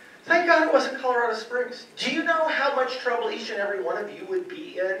 Thank God it wasn't Colorado Springs. Do you know how much trouble each and every one of you would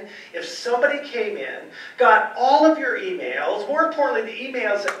be in if somebody came in, got all of your emails, more importantly the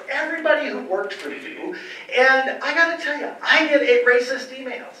emails of everybody who worked for you, and I gotta tell you, I get racist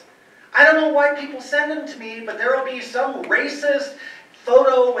emails. I don't know why people send them to me, but there will be some racist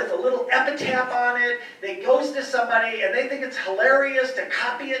photo with a little epitaph on it that goes to somebody and they think it's hilarious to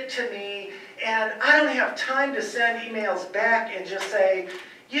copy it to me, and I don't have time to send emails back and just say,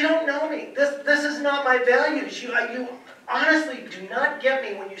 you don't know me. This is not my values. You honestly do not get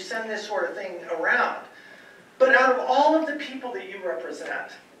me when you send this sort of thing around. But out of all of the people that you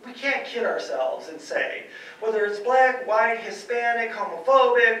represent, we can't kid ourselves and say, whether it's black, white, Hispanic,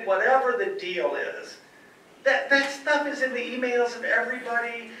 homophobic, whatever the deal is, that stuff is in the emails of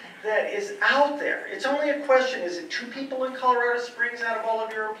everybody that is out there. It's only a question, is it 2 people in Colorado Springs out of all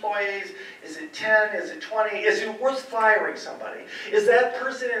of your employees? Is it 10? Is it 20? Is it worth firing somebody? Is that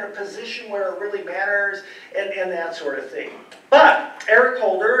person in a position where it really matters? And that sort of thing. But Eric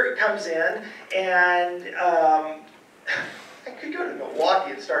Holder comes in, and I could go to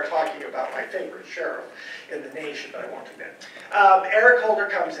Milwaukee and start talking about my favorite sheriff in the nation, but I won't do that. Eric Holder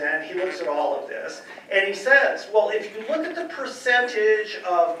comes in, he looks at all of this, and he says, well, if you look at the percentage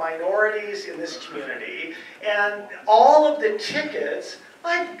of minorities in this community and all of the tickets,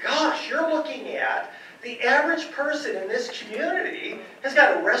 my gosh, you're looking at the average person in this community has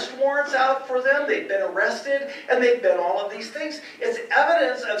got arrest warrants out for them, they've been arrested, and they've been all of these things. It's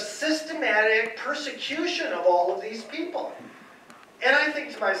evidence of systematic persecution of all of these people. And I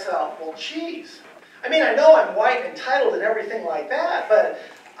think to myself, well, geez. I mean, I know I'm white and entitled and everything like that, but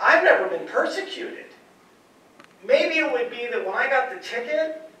I've never been persecuted. Maybe it would be that when I got the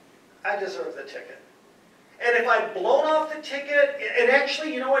ticket, I deserve the ticket. And if I'd blown off the ticket, and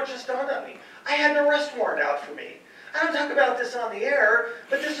actually, you know what just dawned on me? I had an arrest warrant out for me. I don't talk about this on the air,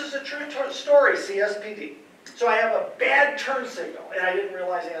 but this is a true story, CSPD. So I have a bad turn signal, and I didn't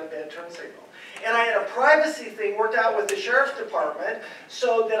realize I had a bad turn signal. And I had a privacy thing worked out with the sheriff's department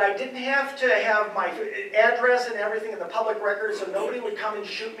so that I didn't have to have my address and everything in the public record, so nobody would come and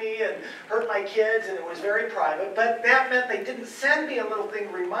shoot me and hurt my kids, and it was very private. But that meant they didn't send me a little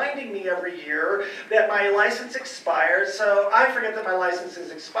thing reminding me every year that my license expired. So I forget that my license is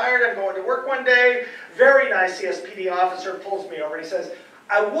expired. I'm going to work one day. Very nice CSPD officer pulls me over and he says,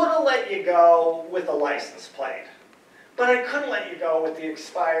 "I would have let you go with a license plate, but I couldn't let you go with the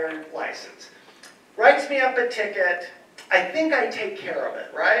expired license." Writes me up a ticket. I think I take care of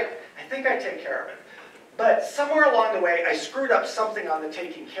it, right? I think I take care of it. But somewhere along the way, I screwed up something on the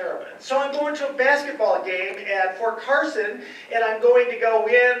taking care of it. So I'm going to a basketball game at Fort Carson, and I'm going to go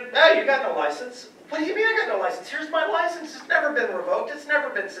in. "Oh, you got no license." "What do you mean I got no license? Here's my license. It's never been revoked. It's never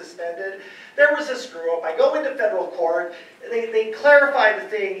been suspended." There was a screw up. I go into federal court. They clarify the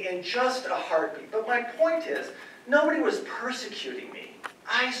thing in just a heartbeat. But my point is, nobody was persecuting me.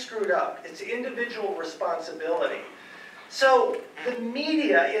 I screwed up. It's individual responsibility. So the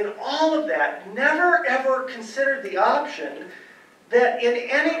media in all of that never ever considered the option that in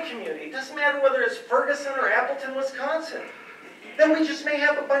any community, it doesn't matter whether it's Ferguson or Appleton, Wisconsin, then we just may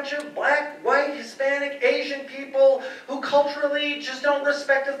have a bunch of black, white, Hispanic, Asian people who culturally just don't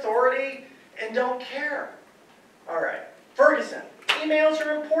respect authority and don't care. All right, Ferguson. Emails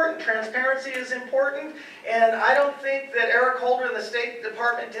are important, transparency is important, and I don't think that Eric Holder and the State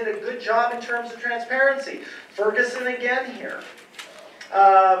Department did a good job in terms of transparency. Ferguson again here.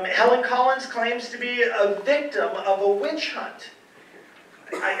 Helen Collins claims to be a victim of a witch hunt.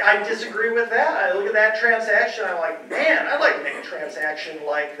 I disagree with that. I look at that transaction, I'm like, man, I'd like to make a transaction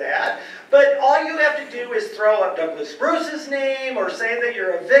like that. But all you have to do is throw up Douglas Bruce's name or say that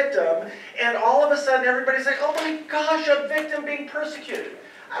you're a victim, and all of a sudden everybody's like, oh my gosh, a victim being persecuted.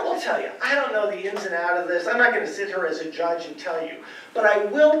 I will tell you, I don't know the ins and outs of this. I'm not going to sit here as a judge and tell you. But I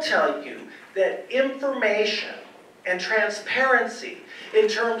will tell you that information and transparency in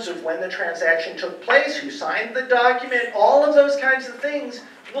terms of when the transaction took place, who signed the document, all of those kinds of things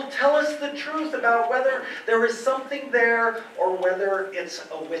will tell us the truth about whether there is something there or whether it's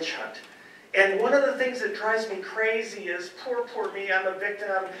a witch hunt. And one of the things that drives me crazy is, poor me, I'm a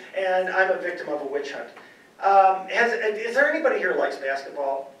victim, and I'm a victim of a witch hunt. Is there anybody here who likes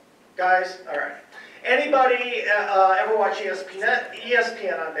basketball? Guys? All right. Anybody ever watch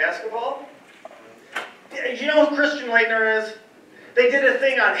ESPN on basketball? You know who Christian Laettner is? They did a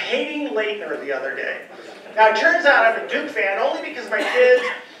thing on hating Laettner the other day. Now, it turns out I'm a Duke fan only because my kids,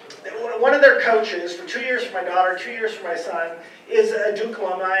 one of their coaches, for 2 years for my daughter, 2 years for my son, is a Duke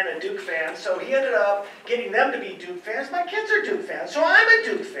alumni and a Duke fan. So he ended up getting them to be Duke fans. My kids are Duke fans, so I'm a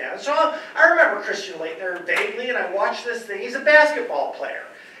Duke fan. So I remember Christian Laettner vaguely, and I watched this thing. He's a basketball player.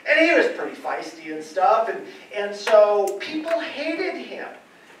 And he was pretty feisty and stuff, and so people hated him.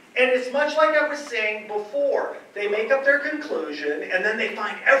 And it's much like I was saying before. They make up their conclusion, and then they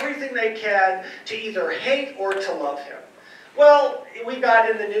find everything they can to either hate or to love him. Well, we got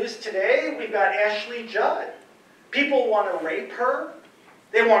in the news today, we've got Ashley Judd. People want to rape her.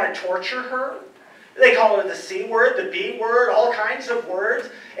 They want to torture her. They call her the C word, the B word, all kinds of words.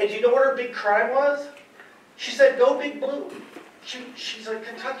 And do you know what her big crime was? She said, "Go Big Blue." She's a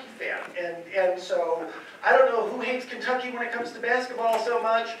Kentucky fan, and so I don't know who hates Kentucky when it comes to basketball so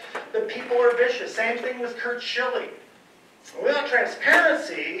much, but people are vicious. Same thing with Kurt Schilling. Without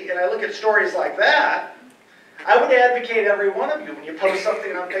transparency, and I look at stories like that, I would advocate every one of you when you post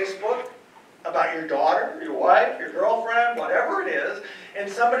something on Facebook about your daughter, your wife, your girlfriend, whatever it is,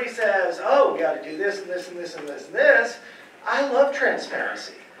 and somebody says, "Oh, we got to do this and this and this and this and this," I love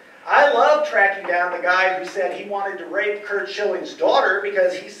transparency. I love tracking down the guy who said he wanted to rape Kurt Schilling's daughter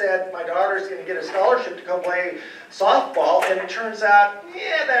because he said, "My daughter's going to get a scholarship to go play softball," and it turns out,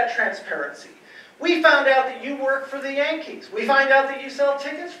 yeah, that transparency. We found out that you work for the Yankees. We find out that you sell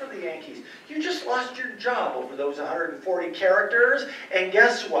tickets for the Yankees. You just lost your job over those 140 characters, and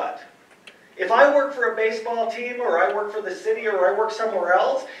guess what? If I work for a baseball team, or I work for the city, or I work somewhere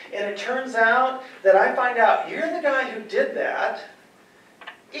else, and it turns out that I find out you're the guy who did that,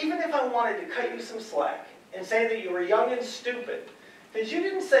 even if I wanted to cut you some slack and say that you were young and stupid, because you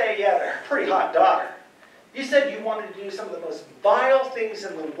didn't say, "Yeah, they're a pretty hot daughter." You said you wanted to do some of the most vile things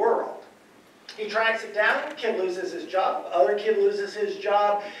in the world. He tracks it down, kid loses his job, other kid loses his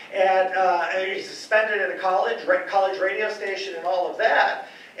job, he's suspended at a college radio station and all of that.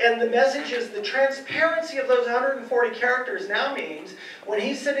 And the message is the transparency of those 140 characters now means when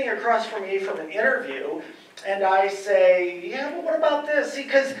he's sitting across from me from an interview, and I say, "Yeah, but what about this?" See,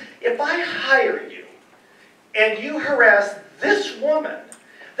 because if I hire you and you harass this woman,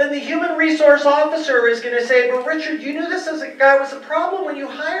 then the human resource officer is going to say, but Richard, you knew this guy was a problem when you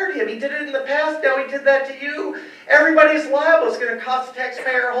hired him. He did it in the past, now he did that to you. Everybody's liable. It's going to cost the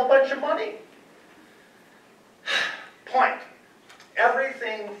taxpayer a whole bunch of money. Point.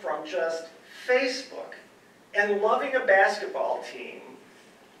 Everything from just Facebook and loving a basketball team,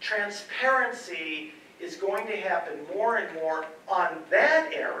 transparency is going to happen more and more on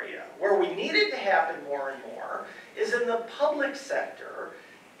that area. Where we need it to happen more and more is in the public sector.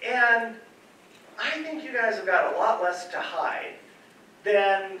 And I think you guys have got a lot less to hide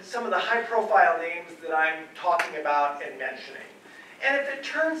than some of the high-profile names that I'm talking about and mentioning. And if it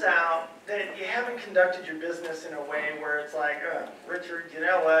turns out that you haven't conducted your business in a way where it's like, Richard, you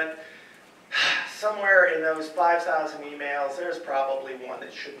know what? Somewhere in those 5,000 emails, there's probably one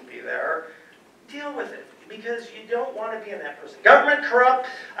that shouldn't be there. Deal with it, because you don't want to be in that person. Government corrupt,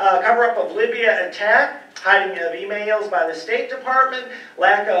 cover-up of Libya attack, hiding of emails by the State Department,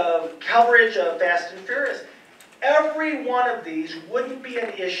 lack of coverage of Fast and Furious. Every one of these wouldn't be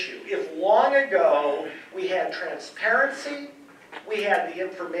an issue if long ago we had transparency, we had the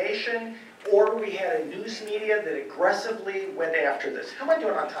information, or we had a news media that aggressively went after this. How am I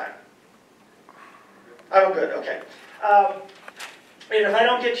doing on time? Oh, good, okay. And if I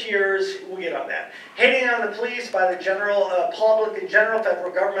don't get to yours, we'll get on that. Hating on the police by the general public in general, federal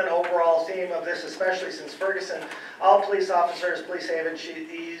government overall theme of this, especially since Ferguson, all police officers, police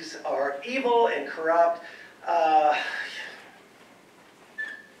agencies are evil and corrupt. I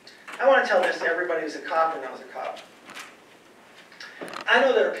want to tell this to everybody who's a cop or knows a cop. I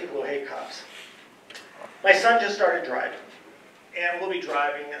know there are people who hate cops. My son just started driving, and we'll be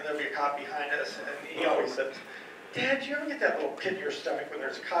driving, and there'll be a cop behind us, and he always says, Dad, do you ever get that little pit in your stomach when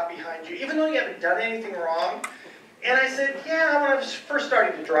there's a cop behind you, even though you haven't done anything wrong? And I said, yeah, when I was first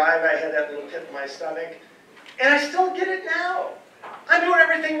starting to drive, I had that little pit in my stomach, and I still get it now. I'm doing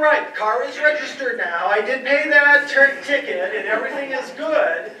everything right. The car is registered now. I did pay that ticket, and everything is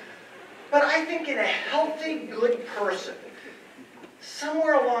good. But I think in a healthy, good person,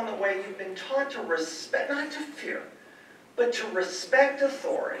 somewhere along the way, you've been taught to respect, not to fear, but to respect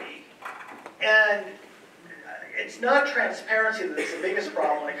authority. And it's not transparency that's the biggest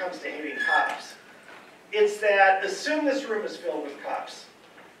problem when it comes to hating cops. It's that, assume this room is filled with cops.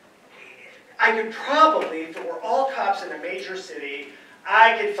 I could probably, if it were all cops in a major city,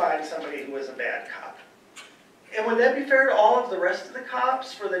 I could find somebody who was a bad cop. And would that be fair to all of the rest of the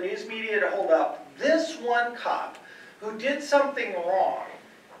cops, for the news media to hold up this one cop who did something wrong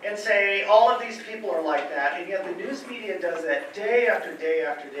and say all of these people are like that, and yet the news media does that day after day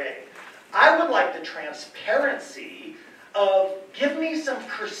after day? I would like the transparency of, give me some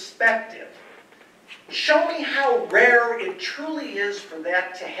perspective. Show me how rare it truly is for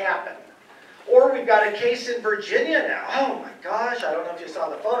that to happen. Or we've got a case in Virginia now. Oh my gosh, I don't know if you saw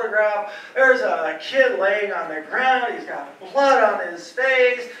the photograph. There's a kid laying on the ground. He's got blood on his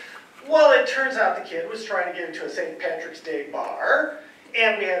face. Well, it turns out the kid was trying to get into a St. Patrick's Day bar.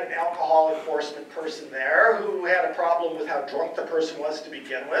 And we had an alcohol enforcement person there who had a problem with how drunk the person was to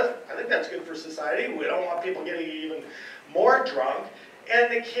begin with. I think that's good for society. We don't want people getting even more drunk.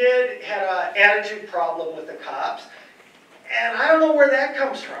 And the kid had an attitude problem with the cops. And I don't know where that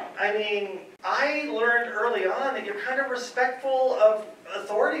comes from. I mean, I learned early on that you're kind of respectful of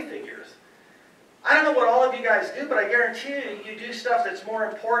authority figures. I don't know what all of you guys do, but I guarantee you, you do stuff that's more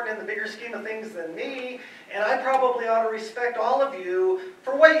important in the bigger scheme of things than me, and I probably ought to respect all of you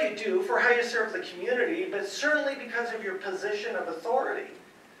for what you do, for how you serve the community, but certainly because of your position of authority.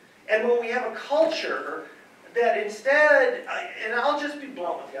 And when we have a culture that instead, and I'll just be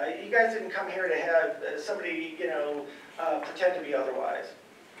blunt with you, you guys didn't come here to have somebody, pretend to be otherwise.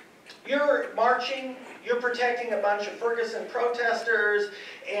 You're marching, you're protecting a bunch of Ferguson protesters,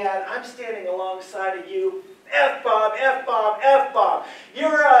 and I'm standing alongside of you. F-bomb, F-bomb, F-bomb.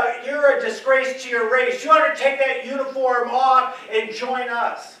 You're a disgrace to your race. You ought to take that uniform off and join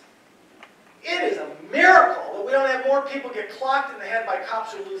us. It is a miracle that we don't have more people get clocked in the head by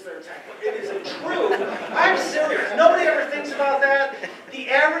cops who lose their temper. It is a truth. I'm serious. Nobody ever thinks about that.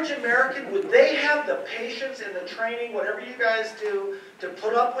 The average American, would they have the patience and the training, whatever you guys do, to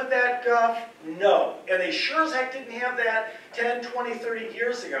put up with that guff? No. And they sure as heck didn't have that 10, 20, 30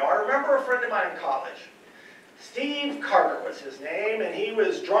 years ago. I remember a friend of mine in college. Steve Carter was his name, and he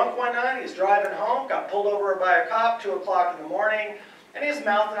was drunk one night. He's driving home, got pulled over by a cop, 2 o'clock in the morning. And he's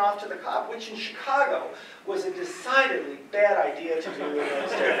mouthing off to the cop, which in Chicago was a decidedly bad idea to do in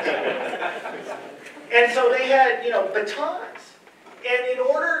those days. And so they had, batons. And in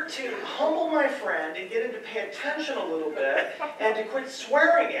order to humble my friend and get him to pay attention a little bit and to quit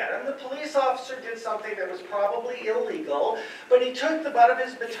swearing at him. The police officer did something that was probably illegal, but he took the butt of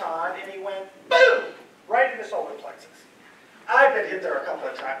his baton and he went, boom, right in the solar plexus. I've been hit there a couple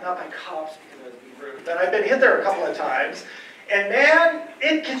of times, not by cops because it would be rude, but I've been hit there a couple of times. And man,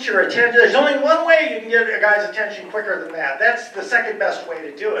 it gets your attention. There's only one way you can get a guy's attention quicker than that. That's the second best way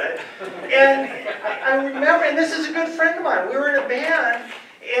to do it. And I remember, and this is a good friend of mine, we were in a band,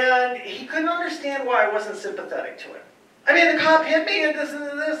 and he couldn't understand why I wasn't sympathetic to him. I mean, the cop hit me and this and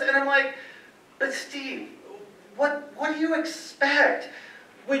this, and I'm like, but Steve, what do you expect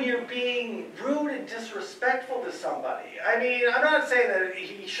when you're being rude and disrespectful to somebody? I mean, I'm not saying that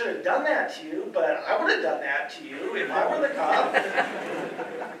he should have done that to you, but I would have done that to you if I were the cop.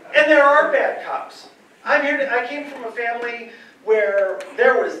 And there are bad cops. I came from a family where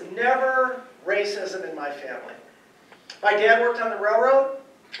there was never racism in my family. My dad worked on the railroad.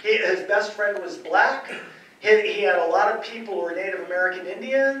 His best friend was black. He had a lot of people who were Native American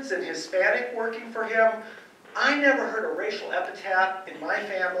Indians and Hispanic working for him. I never heard a racial epithet in my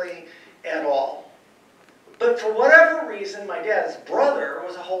family at all. But for whatever reason, my dad's brother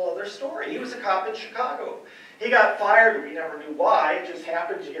was a whole other story. He was a cop in Chicago. He got fired, we never knew why. It just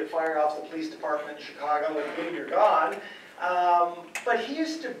happened you get fired off the police department in Chicago and boom, you're gone. But he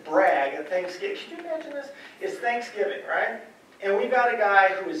used to brag at Thanksgiving. Can you imagine this? It's Thanksgiving, right? And we got a guy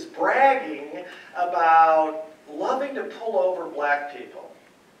who is bragging about loving to pull over black people.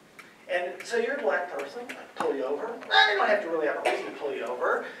 And so you're a black person, I pull you over. I don't have to really have a reason to pull you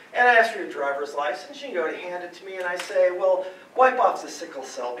over. And I ask for your driver's license. You go to hand it to me, and I say, well, wipe off the sickle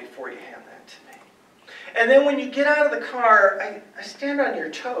cell before you hand that to me. And then when you get out of the car, I stand on your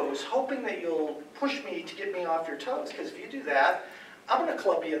toes, hoping that you'll push me to get me off your toes. Because if you do that, I'm going to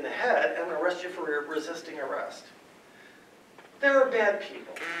club you in the head, and I'm going to arrest you for resisting arrest. There are bad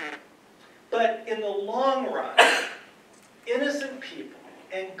people. But in the long run, innocent people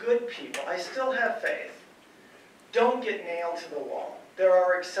and good people, I still have faith, don't get nailed to the wall. There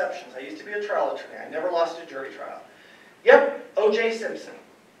are exceptions. I used to be a trial attorney. I never lost a jury trial. Yep, O.J. Simpson.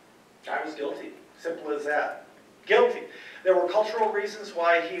 I was guilty. Simple as that. Guilty. There were cultural reasons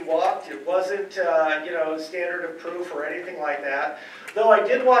why he walked. It wasn't, standard of proof or anything like that. Though I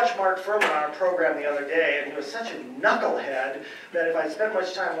did watch Mark Furman on a program the other day, and he was such a knucklehead that if I'd spent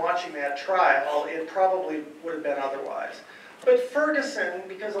much time watching that trial, it probably would have been otherwise. But Ferguson,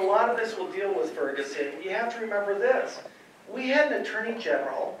 because a lot of this will deal with Ferguson, you have to remember this. We had an attorney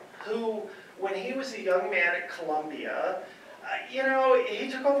general who, when he was a young man at Columbia,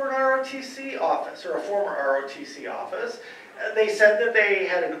 he took over an ROTC office, or a former ROTC office. They said that they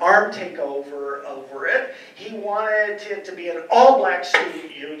had an arm takeover over it. He wanted it to be an all-black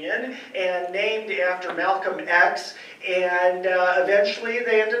student union and named after Malcolm X, and eventually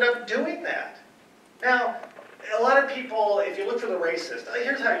they ended up doing that. Now, a lot of people, if you look for the racist,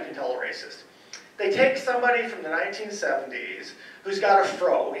 here's how you can tell a racist. They take somebody from the 1970s who's got a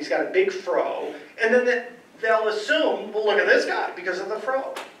fro, he's got a big fro, and then they'll assume, well, look at this guy because of the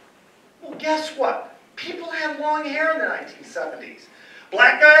fro. Well, guess what? People had long hair in the 1970s.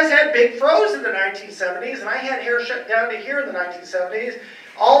 Black guys had big fros in the 1970s, and I had hair shut down to here in the 1970s.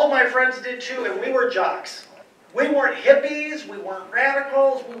 All of my friends did too, and we were jocks. We weren't hippies, we weren't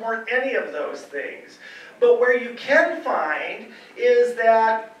radicals, we weren't any of those things. But where you can find is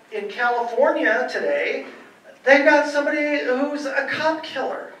that in California today, they've got somebody who's a cop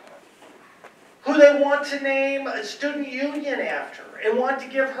killer, who they want to name a student union after and want to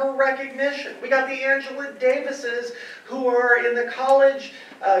give her recognition. We got the Angela Davises who are in the college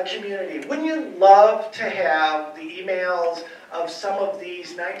community. Wouldn't you love to have the emails of some of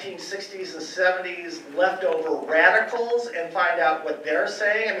these 1960s and 70s leftover radicals and find out what they're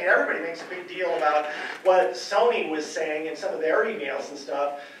saying? I mean, everybody makes a big deal about what Sony was saying in some of their emails and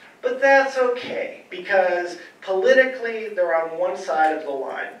stuff, but that's okay, because politically they're on one side of the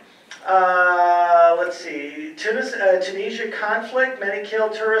line. Let's see, Tunisia conflict, many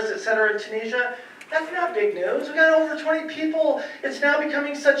killed tourists, etc. in Tunisia. That's not big news. We got over 20 people. It's now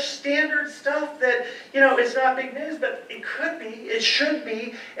becoming such standard stuff that, it's not big news, but it could be, it should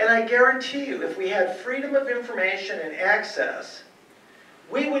be, and I guarantee you, if we had freedom of information and access,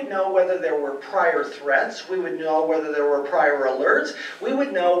 we would know whether there were prior threats, we would know whether there were prior alerts, we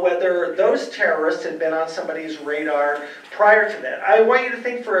would know whether those terrorists had been on somebody's radar prior to that. I want you to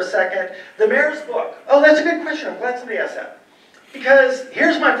think for a second, the mayor's book. Oh, that's a good question. I'm glad somebody asked that. Because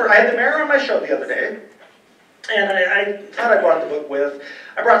here's I had the mayor on my show the other day, and I thought I brought the book with.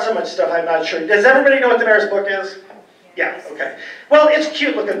 I brought so much stuff I'm not sure. Does everybody know what the mayor's book is? Yeah, okay. Well, it's a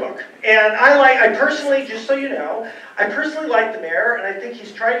cute looking book. And I personally, just so you know, I personally like the mayor, and I think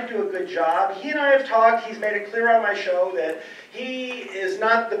he's tried to do a good job. He and I have talked, he's made it clear on my show that he is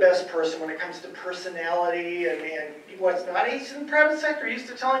not the best person when it comes to personality and what's not. He's in the private sector, he's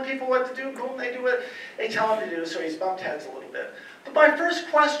used to telling people what to do, boom, they do what they tell him to do, so he's bumped heads a little bit. But my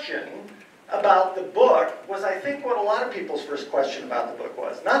first question about the book was, I think, what a lot of people's first question about the book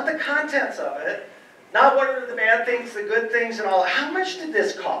was. Not the contents of it, not what are the bad things, the good things, and all. How much did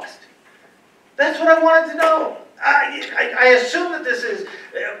this cost? That's what I wanted to know. I assume that this is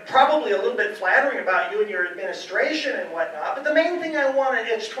probably a little bit flattering about you and your administration and whatnot, but the main thing I wanted,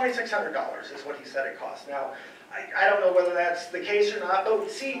 it's $2,600 is what he said it cost. Now, I don't know whether that's the case or not, but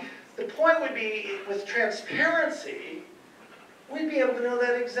see, the point would be, with transparency, we'd be able to know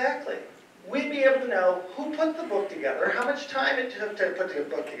that exactly. We'd be able to know who put the book together, how much time it took to put the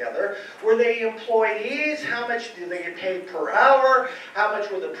book together, were they employees, how much did they get paid per hour, how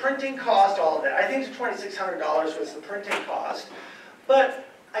much were the printing costs, all of that. I think $2,600 was the printing cost. But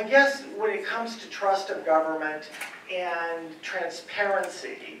I guess when it comes to trust of government and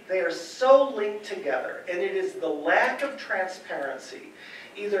transparency, they are so linked together, and it is the lack of transparency,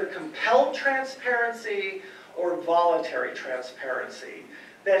 either compelled transparency or voluntary transparency,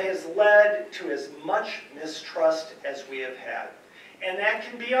 that has led to as much mistrust as we have had. And that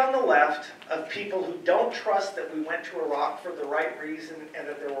can be on the left of people who don't trust that we went to Iraq for the right reason and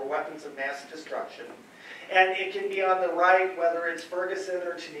that there were weapons of mass destruction. And it can be on the right, whether it's Ferguson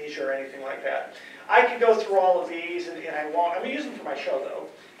or Tunisia or anything like that. I could go through all of these, and I won't. I'm using them for my show, though.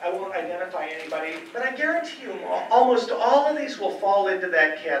 I won't identify anybody, but I guarantee you almost all of these will fall into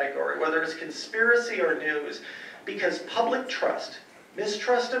that category, whether it's conspiracy or news, because public trust,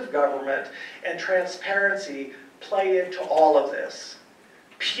 mistrust of government, and transparency play into all of this.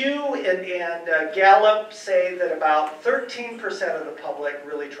 Pew and Gallup say that about 13% of the public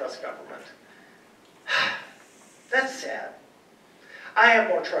really trust government. That's sad. I have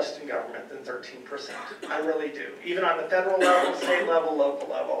more trust in government than 13%. I really do. Even on the federal level, state level, local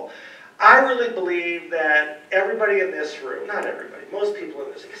level. I really believe that everybody in this room, not everybody, most people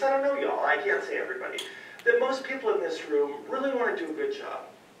in this, because I don't know y'all, I can't say everybody, that most people in this room really want to do a good job,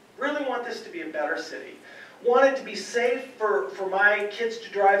 really want this to be a better city, want it to be safe for my kids to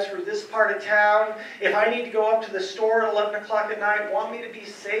drive through this part of town. If I need to go up to the store at 11 o'clock at night, want me to be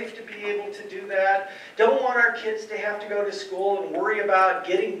safe to be able to do that. Don't want our kids to have to go to school and worry about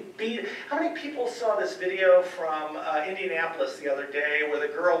getting beat. How many people saw this video from Indianapolis the other day where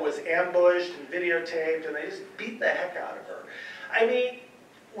the girl was ambushed and videotaped and they just beat the heck out of her? I mean,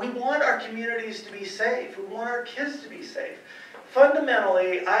 we want our communities to be safe. We want our kids to be safe.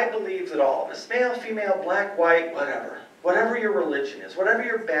 Fundamentally, I believe that all of us, male, female, black, white, whatever your religion is, whatever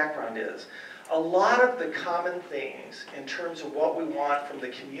your background is, a lot of the common things in terms of what we want from the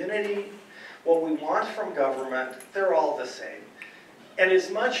community, what we want from government, they're all the same. And as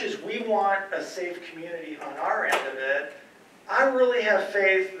much as we want a safe community on our end of it, I really have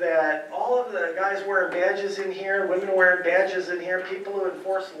faith that all of the guys wearing badges in here, women wearing badges in here, people who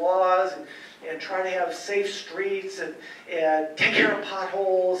enforce laws and try to have safe streets and take care of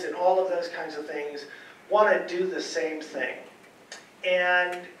potholes and all of those kinds of things want to do the same thing.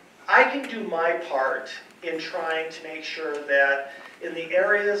 And I can do my part in trying to make sure that in the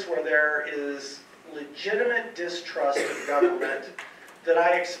areas where there is legitimate distrust of government, that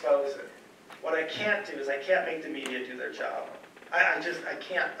I expose it. What I can't do is I can't make the media do their job. I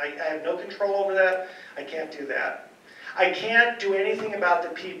can't. I have no control over that. I can't do that. I can't do anything about the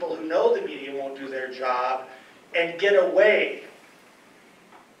people who know the media won't do their job and get away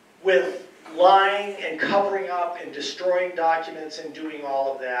with lying and covering up and destroying documents and doing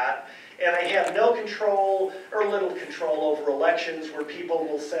all of that. And I have no control or little control over elections where people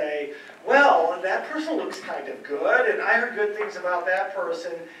will say, well, that person looks kind of good, and I heard good things about that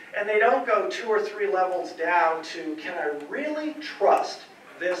person, and they don't go 2 or 3 levels down to, can I really trust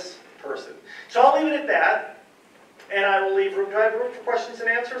this person? So I'll leave it at that, and I will leave room. Do I have room for questions and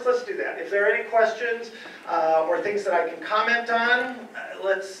answers? Let's do that. If there are any questions or things that I can comment on,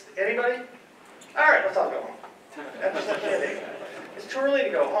 anybody? All right, let's all go home. I'm just kidding. It's too early to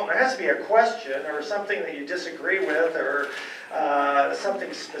go home. There has to be a question or something that you disagree with or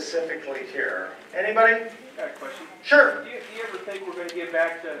something specifically here. Anybody? I got a question. Sure. Do you ever think we're going to get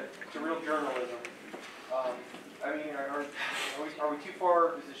back to real journalism? I mean, are we too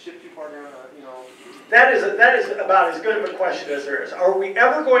far? Is the ship too far down? That is about as good of a question as there is. Are we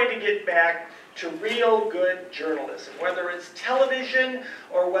ever going to get back to real good journalism, whether it's television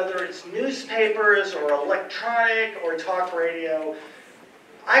or whether it's newspapers or electronic or talk radio?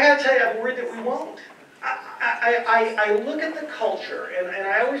 I got to tell you, I'm worried that we won't. I look at the culture, and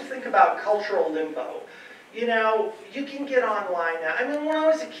I always think about cultural limbo. You know, you can get online now. I mean, when I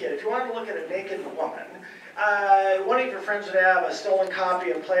was a kid, if you wanted to look at a naked woman, one of your friends would have a stolen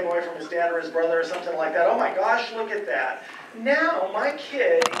copy of Playboy from his dad or his brother or something like that. Oh my gosh, look at that. Now, my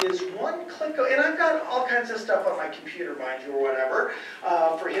kid is one click, and I've got all kinds of stuff on my computer, mind you, or whatever,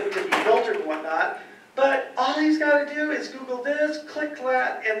 for him to be filtered and whatnot. But all he's got to do is Google this, click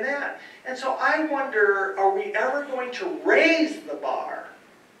that, and that. And so I wonder, are we ever going to raise the bar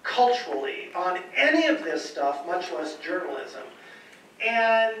culturally on any of this stuff, much less journalism?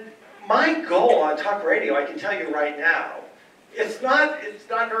 And my goal on talk radio, I can tell you right now, it's not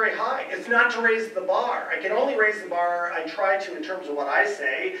very high. It's not to raise the bar. I can only raise the bar, I try to, in terms of what I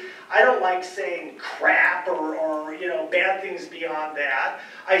say. I don't like saying crap or you know, bad things beyond that.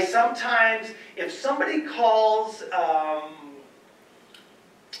 I sometimes, if somebody calls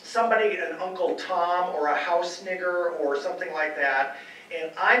somebody an Uncle Tom or a house nigger or something like that, and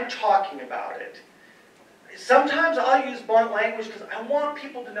I'm talking about it, sometimes I'll use blunt language because I want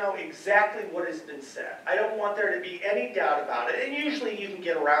people to know exactly what has been said. I don't want there to be any doubt about it. And usually you can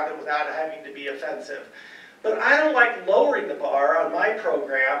get around it without having to be offensive. But I don't like lowering the bar on my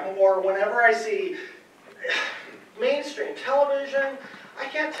program, or whenever I see mainstream television. I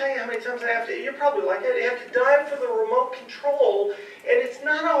can't tell you how many times I have to, you're probably like it, you have to dive for the remote control, and it's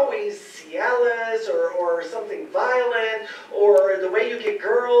not always Cialis or something violent, or the way you get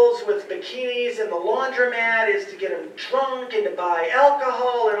girls with bikinis in the laundromat is to get them drunk and to buy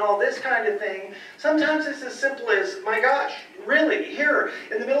alcohol and all this kind of thing. Sometimes it's as simple as, my gosh, really, here,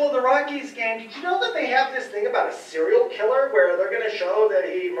 in the middle of the Rockies game, did you know that they have this thing about a serial killer where they're going to show that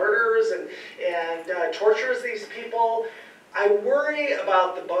he murders and tortures these people? I worry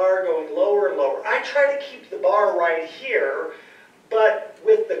about the bar going lower and lower. I try to keep the bar right here, but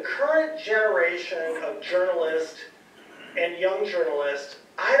with the current generation of journalists and young journalists,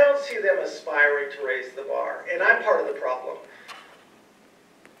 I don't see them aspiring to raise the bar, and I'm part of the problem.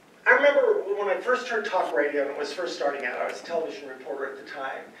 I remember when I first heard talk radio and it was first starting out, I was a television reporter at the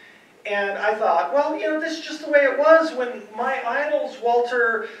time, and I thought, well, you know, this is just the way it was when my idols,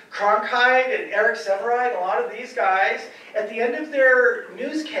 Walter Cronkite and Eric Sevareid, and a lot of these guys, at the end of their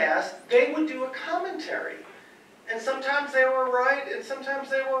newscast, they would do a commentary. And sometimes they were right, and sometimes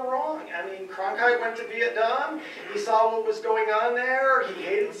they were wrong. I mean, Cronkite went to Vietnam. He saw what was going on there. He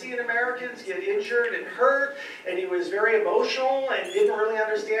hated seeing Americans get injured and hurt, and he was very emotional and didn't really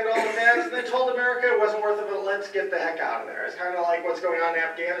understand all the facts. And they told America it wasn't worth it, but let's get the heck out of there. It's kind of like what's going on in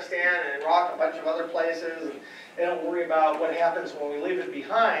Afghanistan and Iraq, a bunch of other places. And they don't worry about what happens when we leave it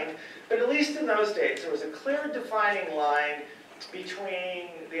behind. But at least in those days, there was a clear defining line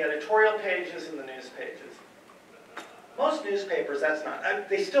between the editorial pages and the news pages. Most newspapers, that's not,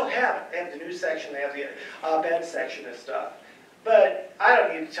 they still have it. They have the news section, they have the op-ed section and stuff. But I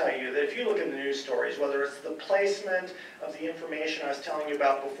don't need to tell you that if you look at the news stories, whether it's the placement of the information I was telling you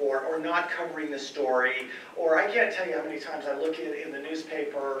about before, or not covering the story, or I can't tell you how many times I look at it in the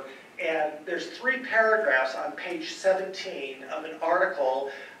newspaper, and there's 3 paragraphs on page 17 of an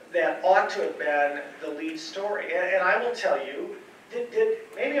article that ought to have been the lead story. And I will tell you,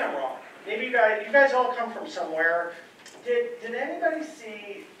 maybe I'm wrong. Maybe you guys all come from somewhere. Did anybody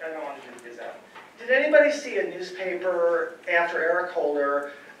see, I don't want to do this out. Did anybody see a newspaper after Eric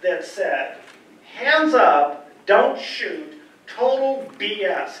Holder that said, hands up, don't shoot, total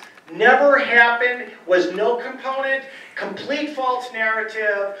BS, never happened, was no component, complete false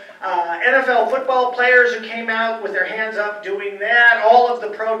narrative, NFL football players who came out with their hands up doing that, all of the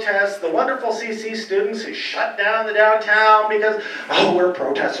protests, the wonderful CC students who shut down the downtown because, oh, we're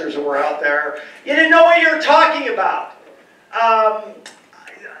protesters and we're out there. You didn't know what you were talking about.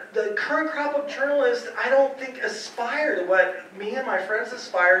 The current crop of journalists, I don't think, aspire to what me and my friends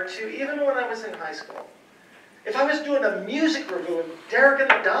aspired to, even when I was in high school. If I was doing a music review of Derek and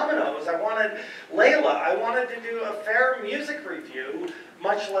the Dominoes, I wanted Layla, I wanted to do a fair music review,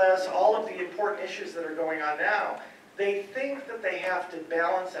 much less all of the important issues that are going on now. They think that they have to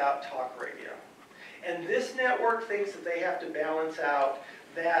balance out talk radio. And this network thinks that they have to balance out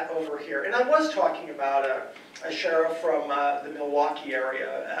that over here. And I was talking about a sheriff from the Milwaukee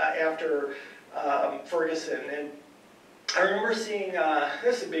area after Ferguson, and I remember seeing,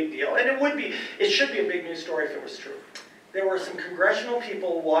 this is a big deal, and it should be a big news story if it was true. There were some congressional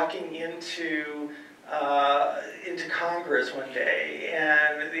people walking into Congress one day,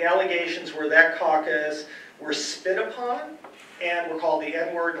 and the allegations were that caucus were spit upon and were called the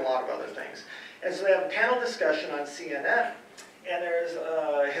N-word and a lot of other things. And so they have a panel discussion on CNN. And there's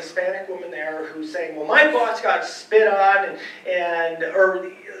a Hispanic woman there who's saying, well, my boss got spit on,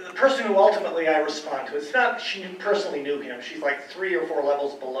 or the person who ultimately I respond to, it's not she personally knew him. She's like 3 or 4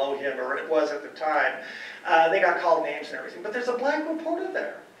 levels below him, or it was at the time. They got called names and everything. But there's a black reporter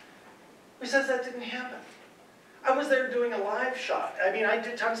there who says that didn't happen. I was there doing a live shot. I mean, I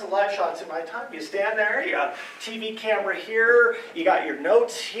did tons of live shots in my time. You stand there, you got TV camera here, you got your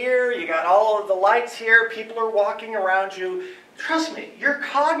notes here, you got all of the lights here, people are walking around you. Trust me, you're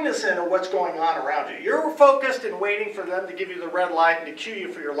cognizant of what's going on around you. You're focused and waiting for them to give you the red light and to cue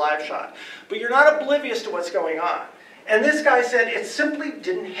you for your live shot. But you're not oblivious to what's going on. And this guy said it simply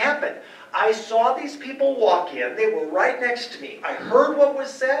didn't happen. I saw these people walk in. They were right next to me. I heard what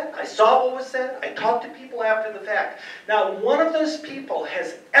was said. I saw what was said. I talked to people after the fact. Not one of those people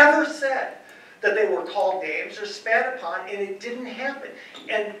has ever said that they were called names or spat upon, and it didn't happen.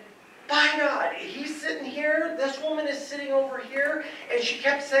 And by God, he's sitting here, this woman is sitting over here, and she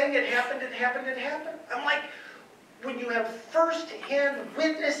kept saying it happened, it happened, it happened. I'm like, when you have first-hand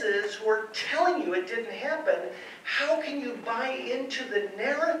witnesses who are telling you it didn't happen, how can you buy into the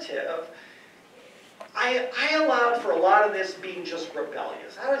narrative? I allowed for a lot of this being just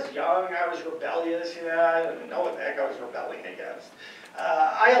rebellious. I was young, I was rebellious, you know, I didn't know what the heck I was rebelling against.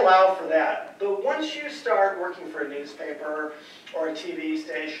 I allow for that. But once you start working for a newspaper or a TV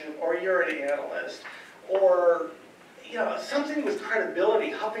station, or you're an analyst, or you know, something with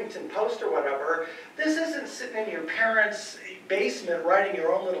credibility, Huffington Post or whatever, this isn't sitting in your parents' basement writing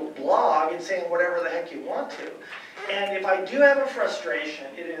your own little blog and saying whatever the heck you want to. And if I do have a frustration,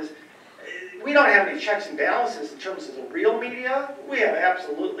 it is, we don't have any checks and balances in terms of the real media. We have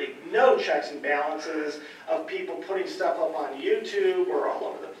absolutely no checks and balances of people putting stuff up on YouTube or all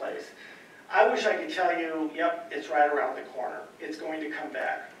over the place. I wish I could tell you, yep, it's right around the corner. It's going to come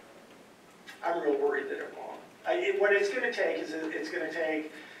back. I'm real worried that it won't. What it's going to take is it's going to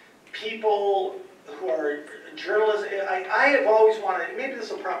take people who are journalists. I have always wanted, maybe this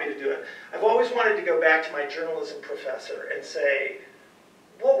will prompt me to do it, I've always wanted to go back to my journalism professor and say,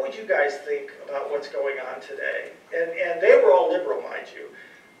 what would you guys think about what's going on today? And they were all liberal, mind you.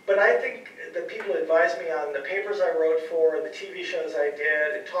 But I think the people who advised me on the papers I wrote for, the TV shows I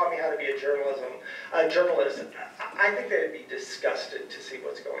did, and taught me how to be a journalist, I think they'd be disgusted to see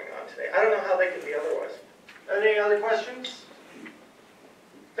what's going on today. I don't know how they could be otherwise. Any other questions?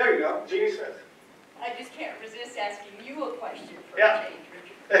 There you go, Jeannie Smith. I just can't resist asking you a question for Yeah. a change,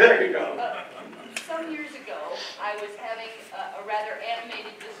 Richard. There you go. Some years ago, I was having a rather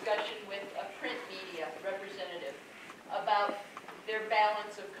animated discussion with a print media representative about their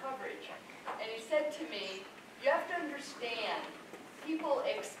balance of coverage. And he said to me, you have to understand, people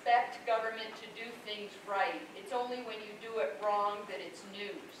expect government to do things right. It's only when you do it wrong that it's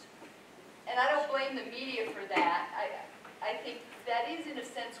news. And I don't blame the media for that. I think that is, in a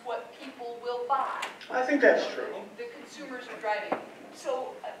sense, what people will buy. I think that's true. The consumers are driving.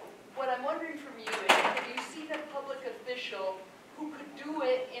 So what I'm wondering from you is, have you seen a public official who could do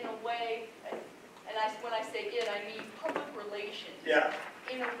it in a way, and when I say it, I mean public relations, Yeah.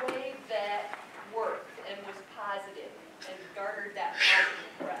 in a way that worked and was positive and garnered that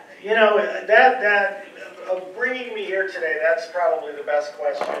positive press? You know, that bringing me here today, that's probably the best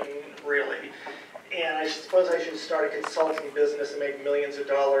question, really. And I suppose I should start a consulting business and make millions of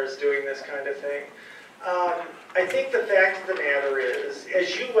dollars doing this kind of thing. I think the fact of the matter is,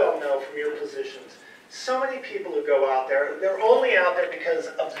 as you well know from your positions, so many people who go out there, they're only out there because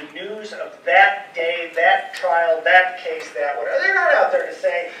of the news of that day, that trial, that case, that whatever. They're not out there to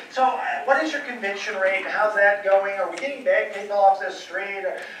say, so what is your conviction rate, and how's that going? Are we getting bad people off the street,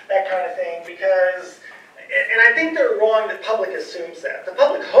 or that kind of thing? Because, and I think they're wrong that public assumes that. The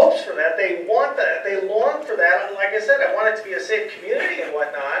public hopes for that, they want that, they long for that. Like I said, I want it to be a safe community and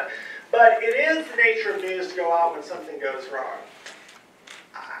whatnot, but it is the nature of news to go out when something goes wrong.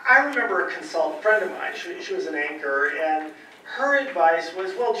 I remember a consultant friend of mine, she was an anchor, and her advice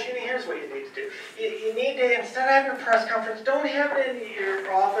was, well, Jeannie, here's what you need to do. You need to, instead of having a press conference, don't have it in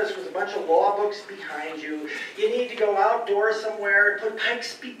your office with a bunch of law books behind you. You need to go outdoors somewhere and put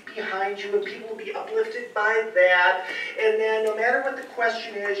Pike's Peak behind you, and people will be uplifted by that. And then no matter what the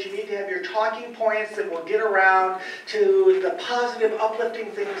question is, you need to have your talking points that will get around to the positive,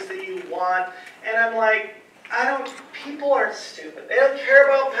 uplifting things that you want. And I'm like, people aren't stupid. They don't care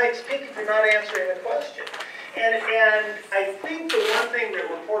about Pike's Peak if you're not answering the question. And I think the one thing that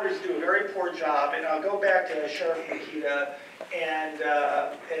reporters do a very poor job, and I'll go back to Sheriff Makita and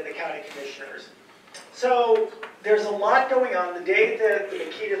the county commissioners. So there's a lot going on. The day that the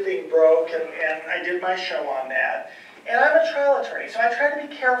Makita thing broke, and I did my show on that, and I'm a trial attorney, so I try to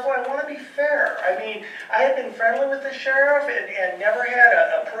be careful. I want to be fair. I mean, I had been friendly with the sheriff and never had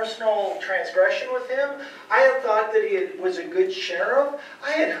a personal transgression with him. I had thought that he was a good sheriff.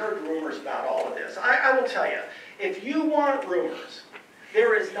 I had heard rumors about all of this. I will tell you, if you want rumors,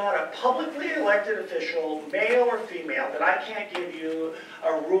 there is not a publicly elected official, male or female, that I can't give you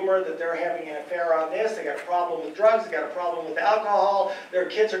a rumor that they're having an affair on this, they got a problem with drugs, they got a problem with alcohol, their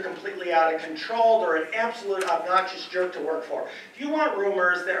kids are completely out of control, they're an absolute obnoxious jerk to work for. If you want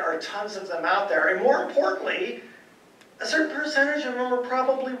rumors, there are tons of them out there, and more importantly, a certain percentage of them are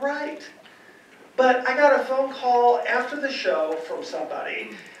probably right. But I got a phone call after the show from somebody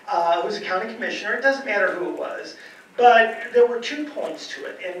who's a county commissioner, it doesn't matter who it was, but there were 2 points to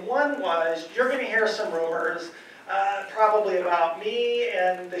it, and one was, you're going to hear some rumors, probably about me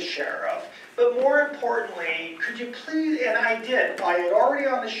and the sheriff, but more importantly, could you please, and I did, I had already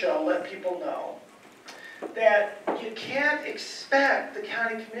on the show let people know that you can't expect the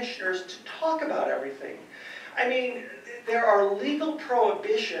county commissioners to talk about everything. I mean, there are legal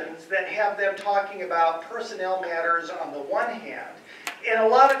prohibitions that have them talking about personnel matters on the one hand, and a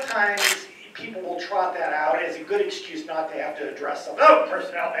lot of times people will trot that out as a good excuse not to have to address something. Oh,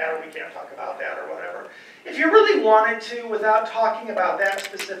 personnel matter, we can't talk about that or whatever. If you really wanted to, without talking about that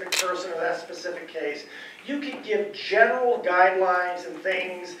specific person or that specific case, you could give general guidelines and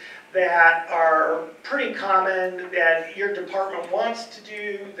things that are pretty common, that your department wants to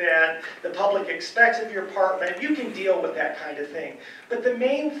do, that the public expects of your department. You can deal with that kind of thing. But the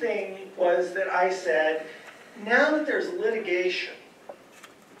main thing was that I said, now that there's litigation,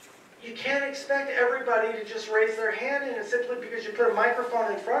 you can't expect everybody to just raise their hand and simply because you put a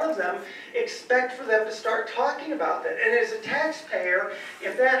microphone in front of them, expect for them to start talking about that. And as a taxpayer,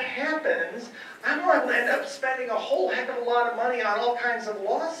 if that happens, I'm going to end up spending a whole heck of a lot of money on all kinds of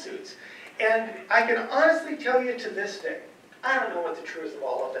lawsuits. And I can honestly tell you to this day, I don't know what the truth of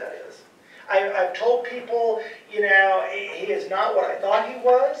all of that is. I've told people, you know, he is not what I thought he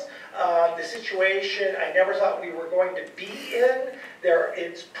was. The situation I never thought we were going to be in.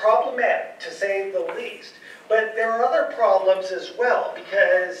 It's problematic, to say the least. But there are other problems as well,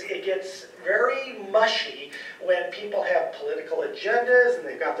 because it gets very mushy when people have political agendas and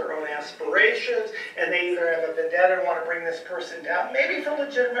they've got their own aspirations, and they either have a vendetta and want to bring this person down, maybe for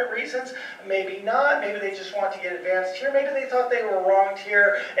legitimate reasons, maybe not, maybe they just want to get advanced here, maybe they thought they were wronged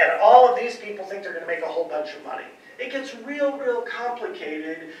here, and all of these people think they're going to make a whole bunch of money. It gets real, real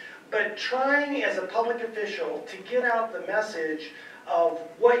complicated, but trying as a public official to get out the message of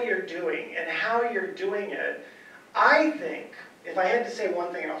what you're doing and how you're doing it, I think, if I had to say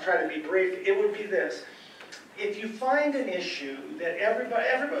one thing, and I'll try to be brief, it would be this. If you find an issue that everybody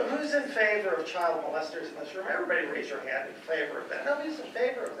who's in favor of child molesters in this room, everybody raise your hand in favor of that. Nobody's in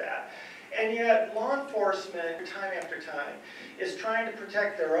favor of that. And yet, law enforcement, time after time, is trying to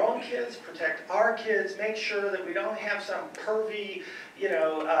protect their own kids, protect our kids, make sure that we don't have some pervy,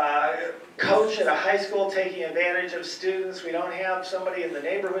 coach at a high school taking advantage of students. We don't have somebody in the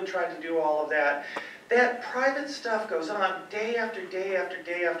neighborhood trying to do all of that. That private stuff goes on day after day after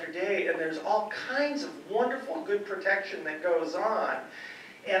day after day, and there's all kinds of wonderful, good protection that goes on.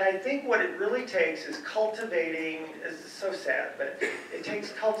 And I think what it really takes is cultivating, it's so sad, but it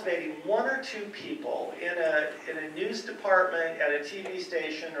takes cultivating 1 or 2 people in a news department, at a TV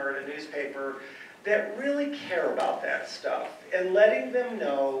station, or at a newspaper that really care about that stuff, and letting them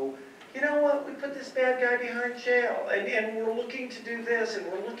know, you know what, we put this bad guy behind jail, and we're looking to do this, and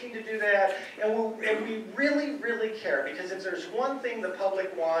we're looking to do that, and we really, really care, because if there's one thing the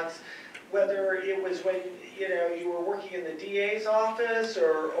public wants, whether it was when you were working in the DA's office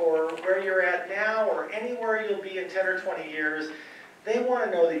or where you're at now or anywhere you'll be in 10 or 20 years, they want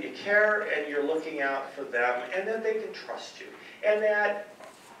to know that you care and you're looking out for them and that they can trust you. And that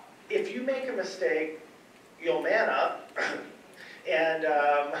if you make a mistake, you'll man up and,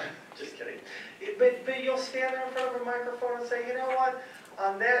 just kidding, but you'll stand there in front of a microphone and say, you know what?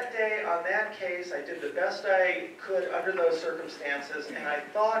 On that day, on that case, I did the best I could under those circumstances, and I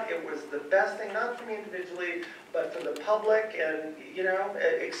thought it was the best thing, not for me individually, but for the public, and,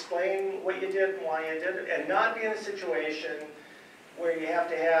 explain what you did and why you did it, and not be in a situation where you have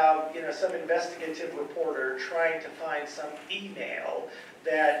to have, some investigative reporter trying to find some email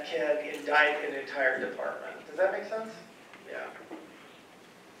that can indict an entire department. Does that make sense? Yeah.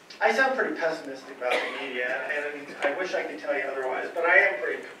 I sound pretty pessimistic about the media, and I wish I could tell you otherwise, but I am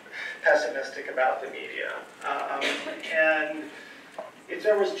pretty pessimistic about the media. And if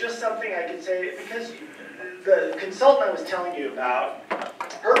there was just something I could say, because the consultant I was telling you about,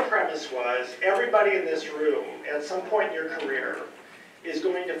 her premise was everybody in this room, at some point in your career, is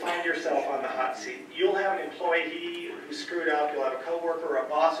going to find yourself on the hot seat. You'll have an employee who screwed up, you'll have a coworker or a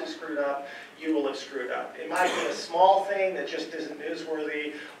boss who screwed up, you will have screwed up. It might be a small thing that just isn't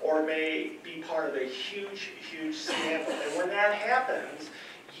newsworthy, or may be part of a huge, huge scandal. And when that happens,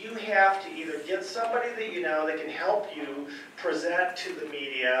 you have to either get somebody that you know that can help you present to the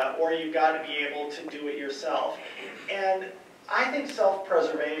media, or you've got to be able to do it yourself. And I think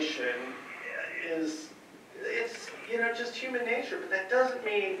self-preservation is, it's, you know, just human nature, but that doesn't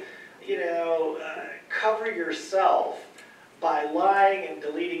mean, you know, cover yourself by lying and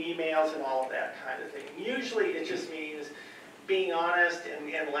deleting emails and all of that kind of thing. Usually it just means being honest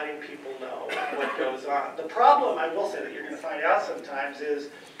and letting people know what goes on. The problem, I will say, that you're going to find out sometimes is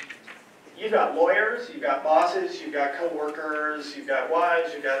you've got lawyers, you've got bosses, you've got co-workers, you've got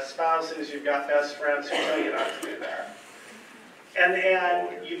wives, you've got spouses, you've got best friends who tell you not to do that.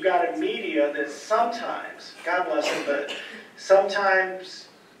 And you've got a media that sometimes, God bless them, but sometimes,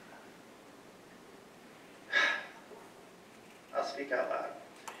 I'll speak out loud,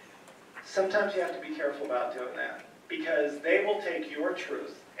 sometimes you have to be careful about doing that, because they will take your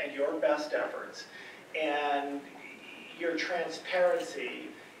truth and your best efforts and your transparency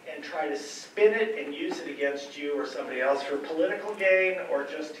and try to spin it and use it against you or somebody else for political gain or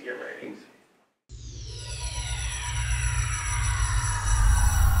just to get ratings.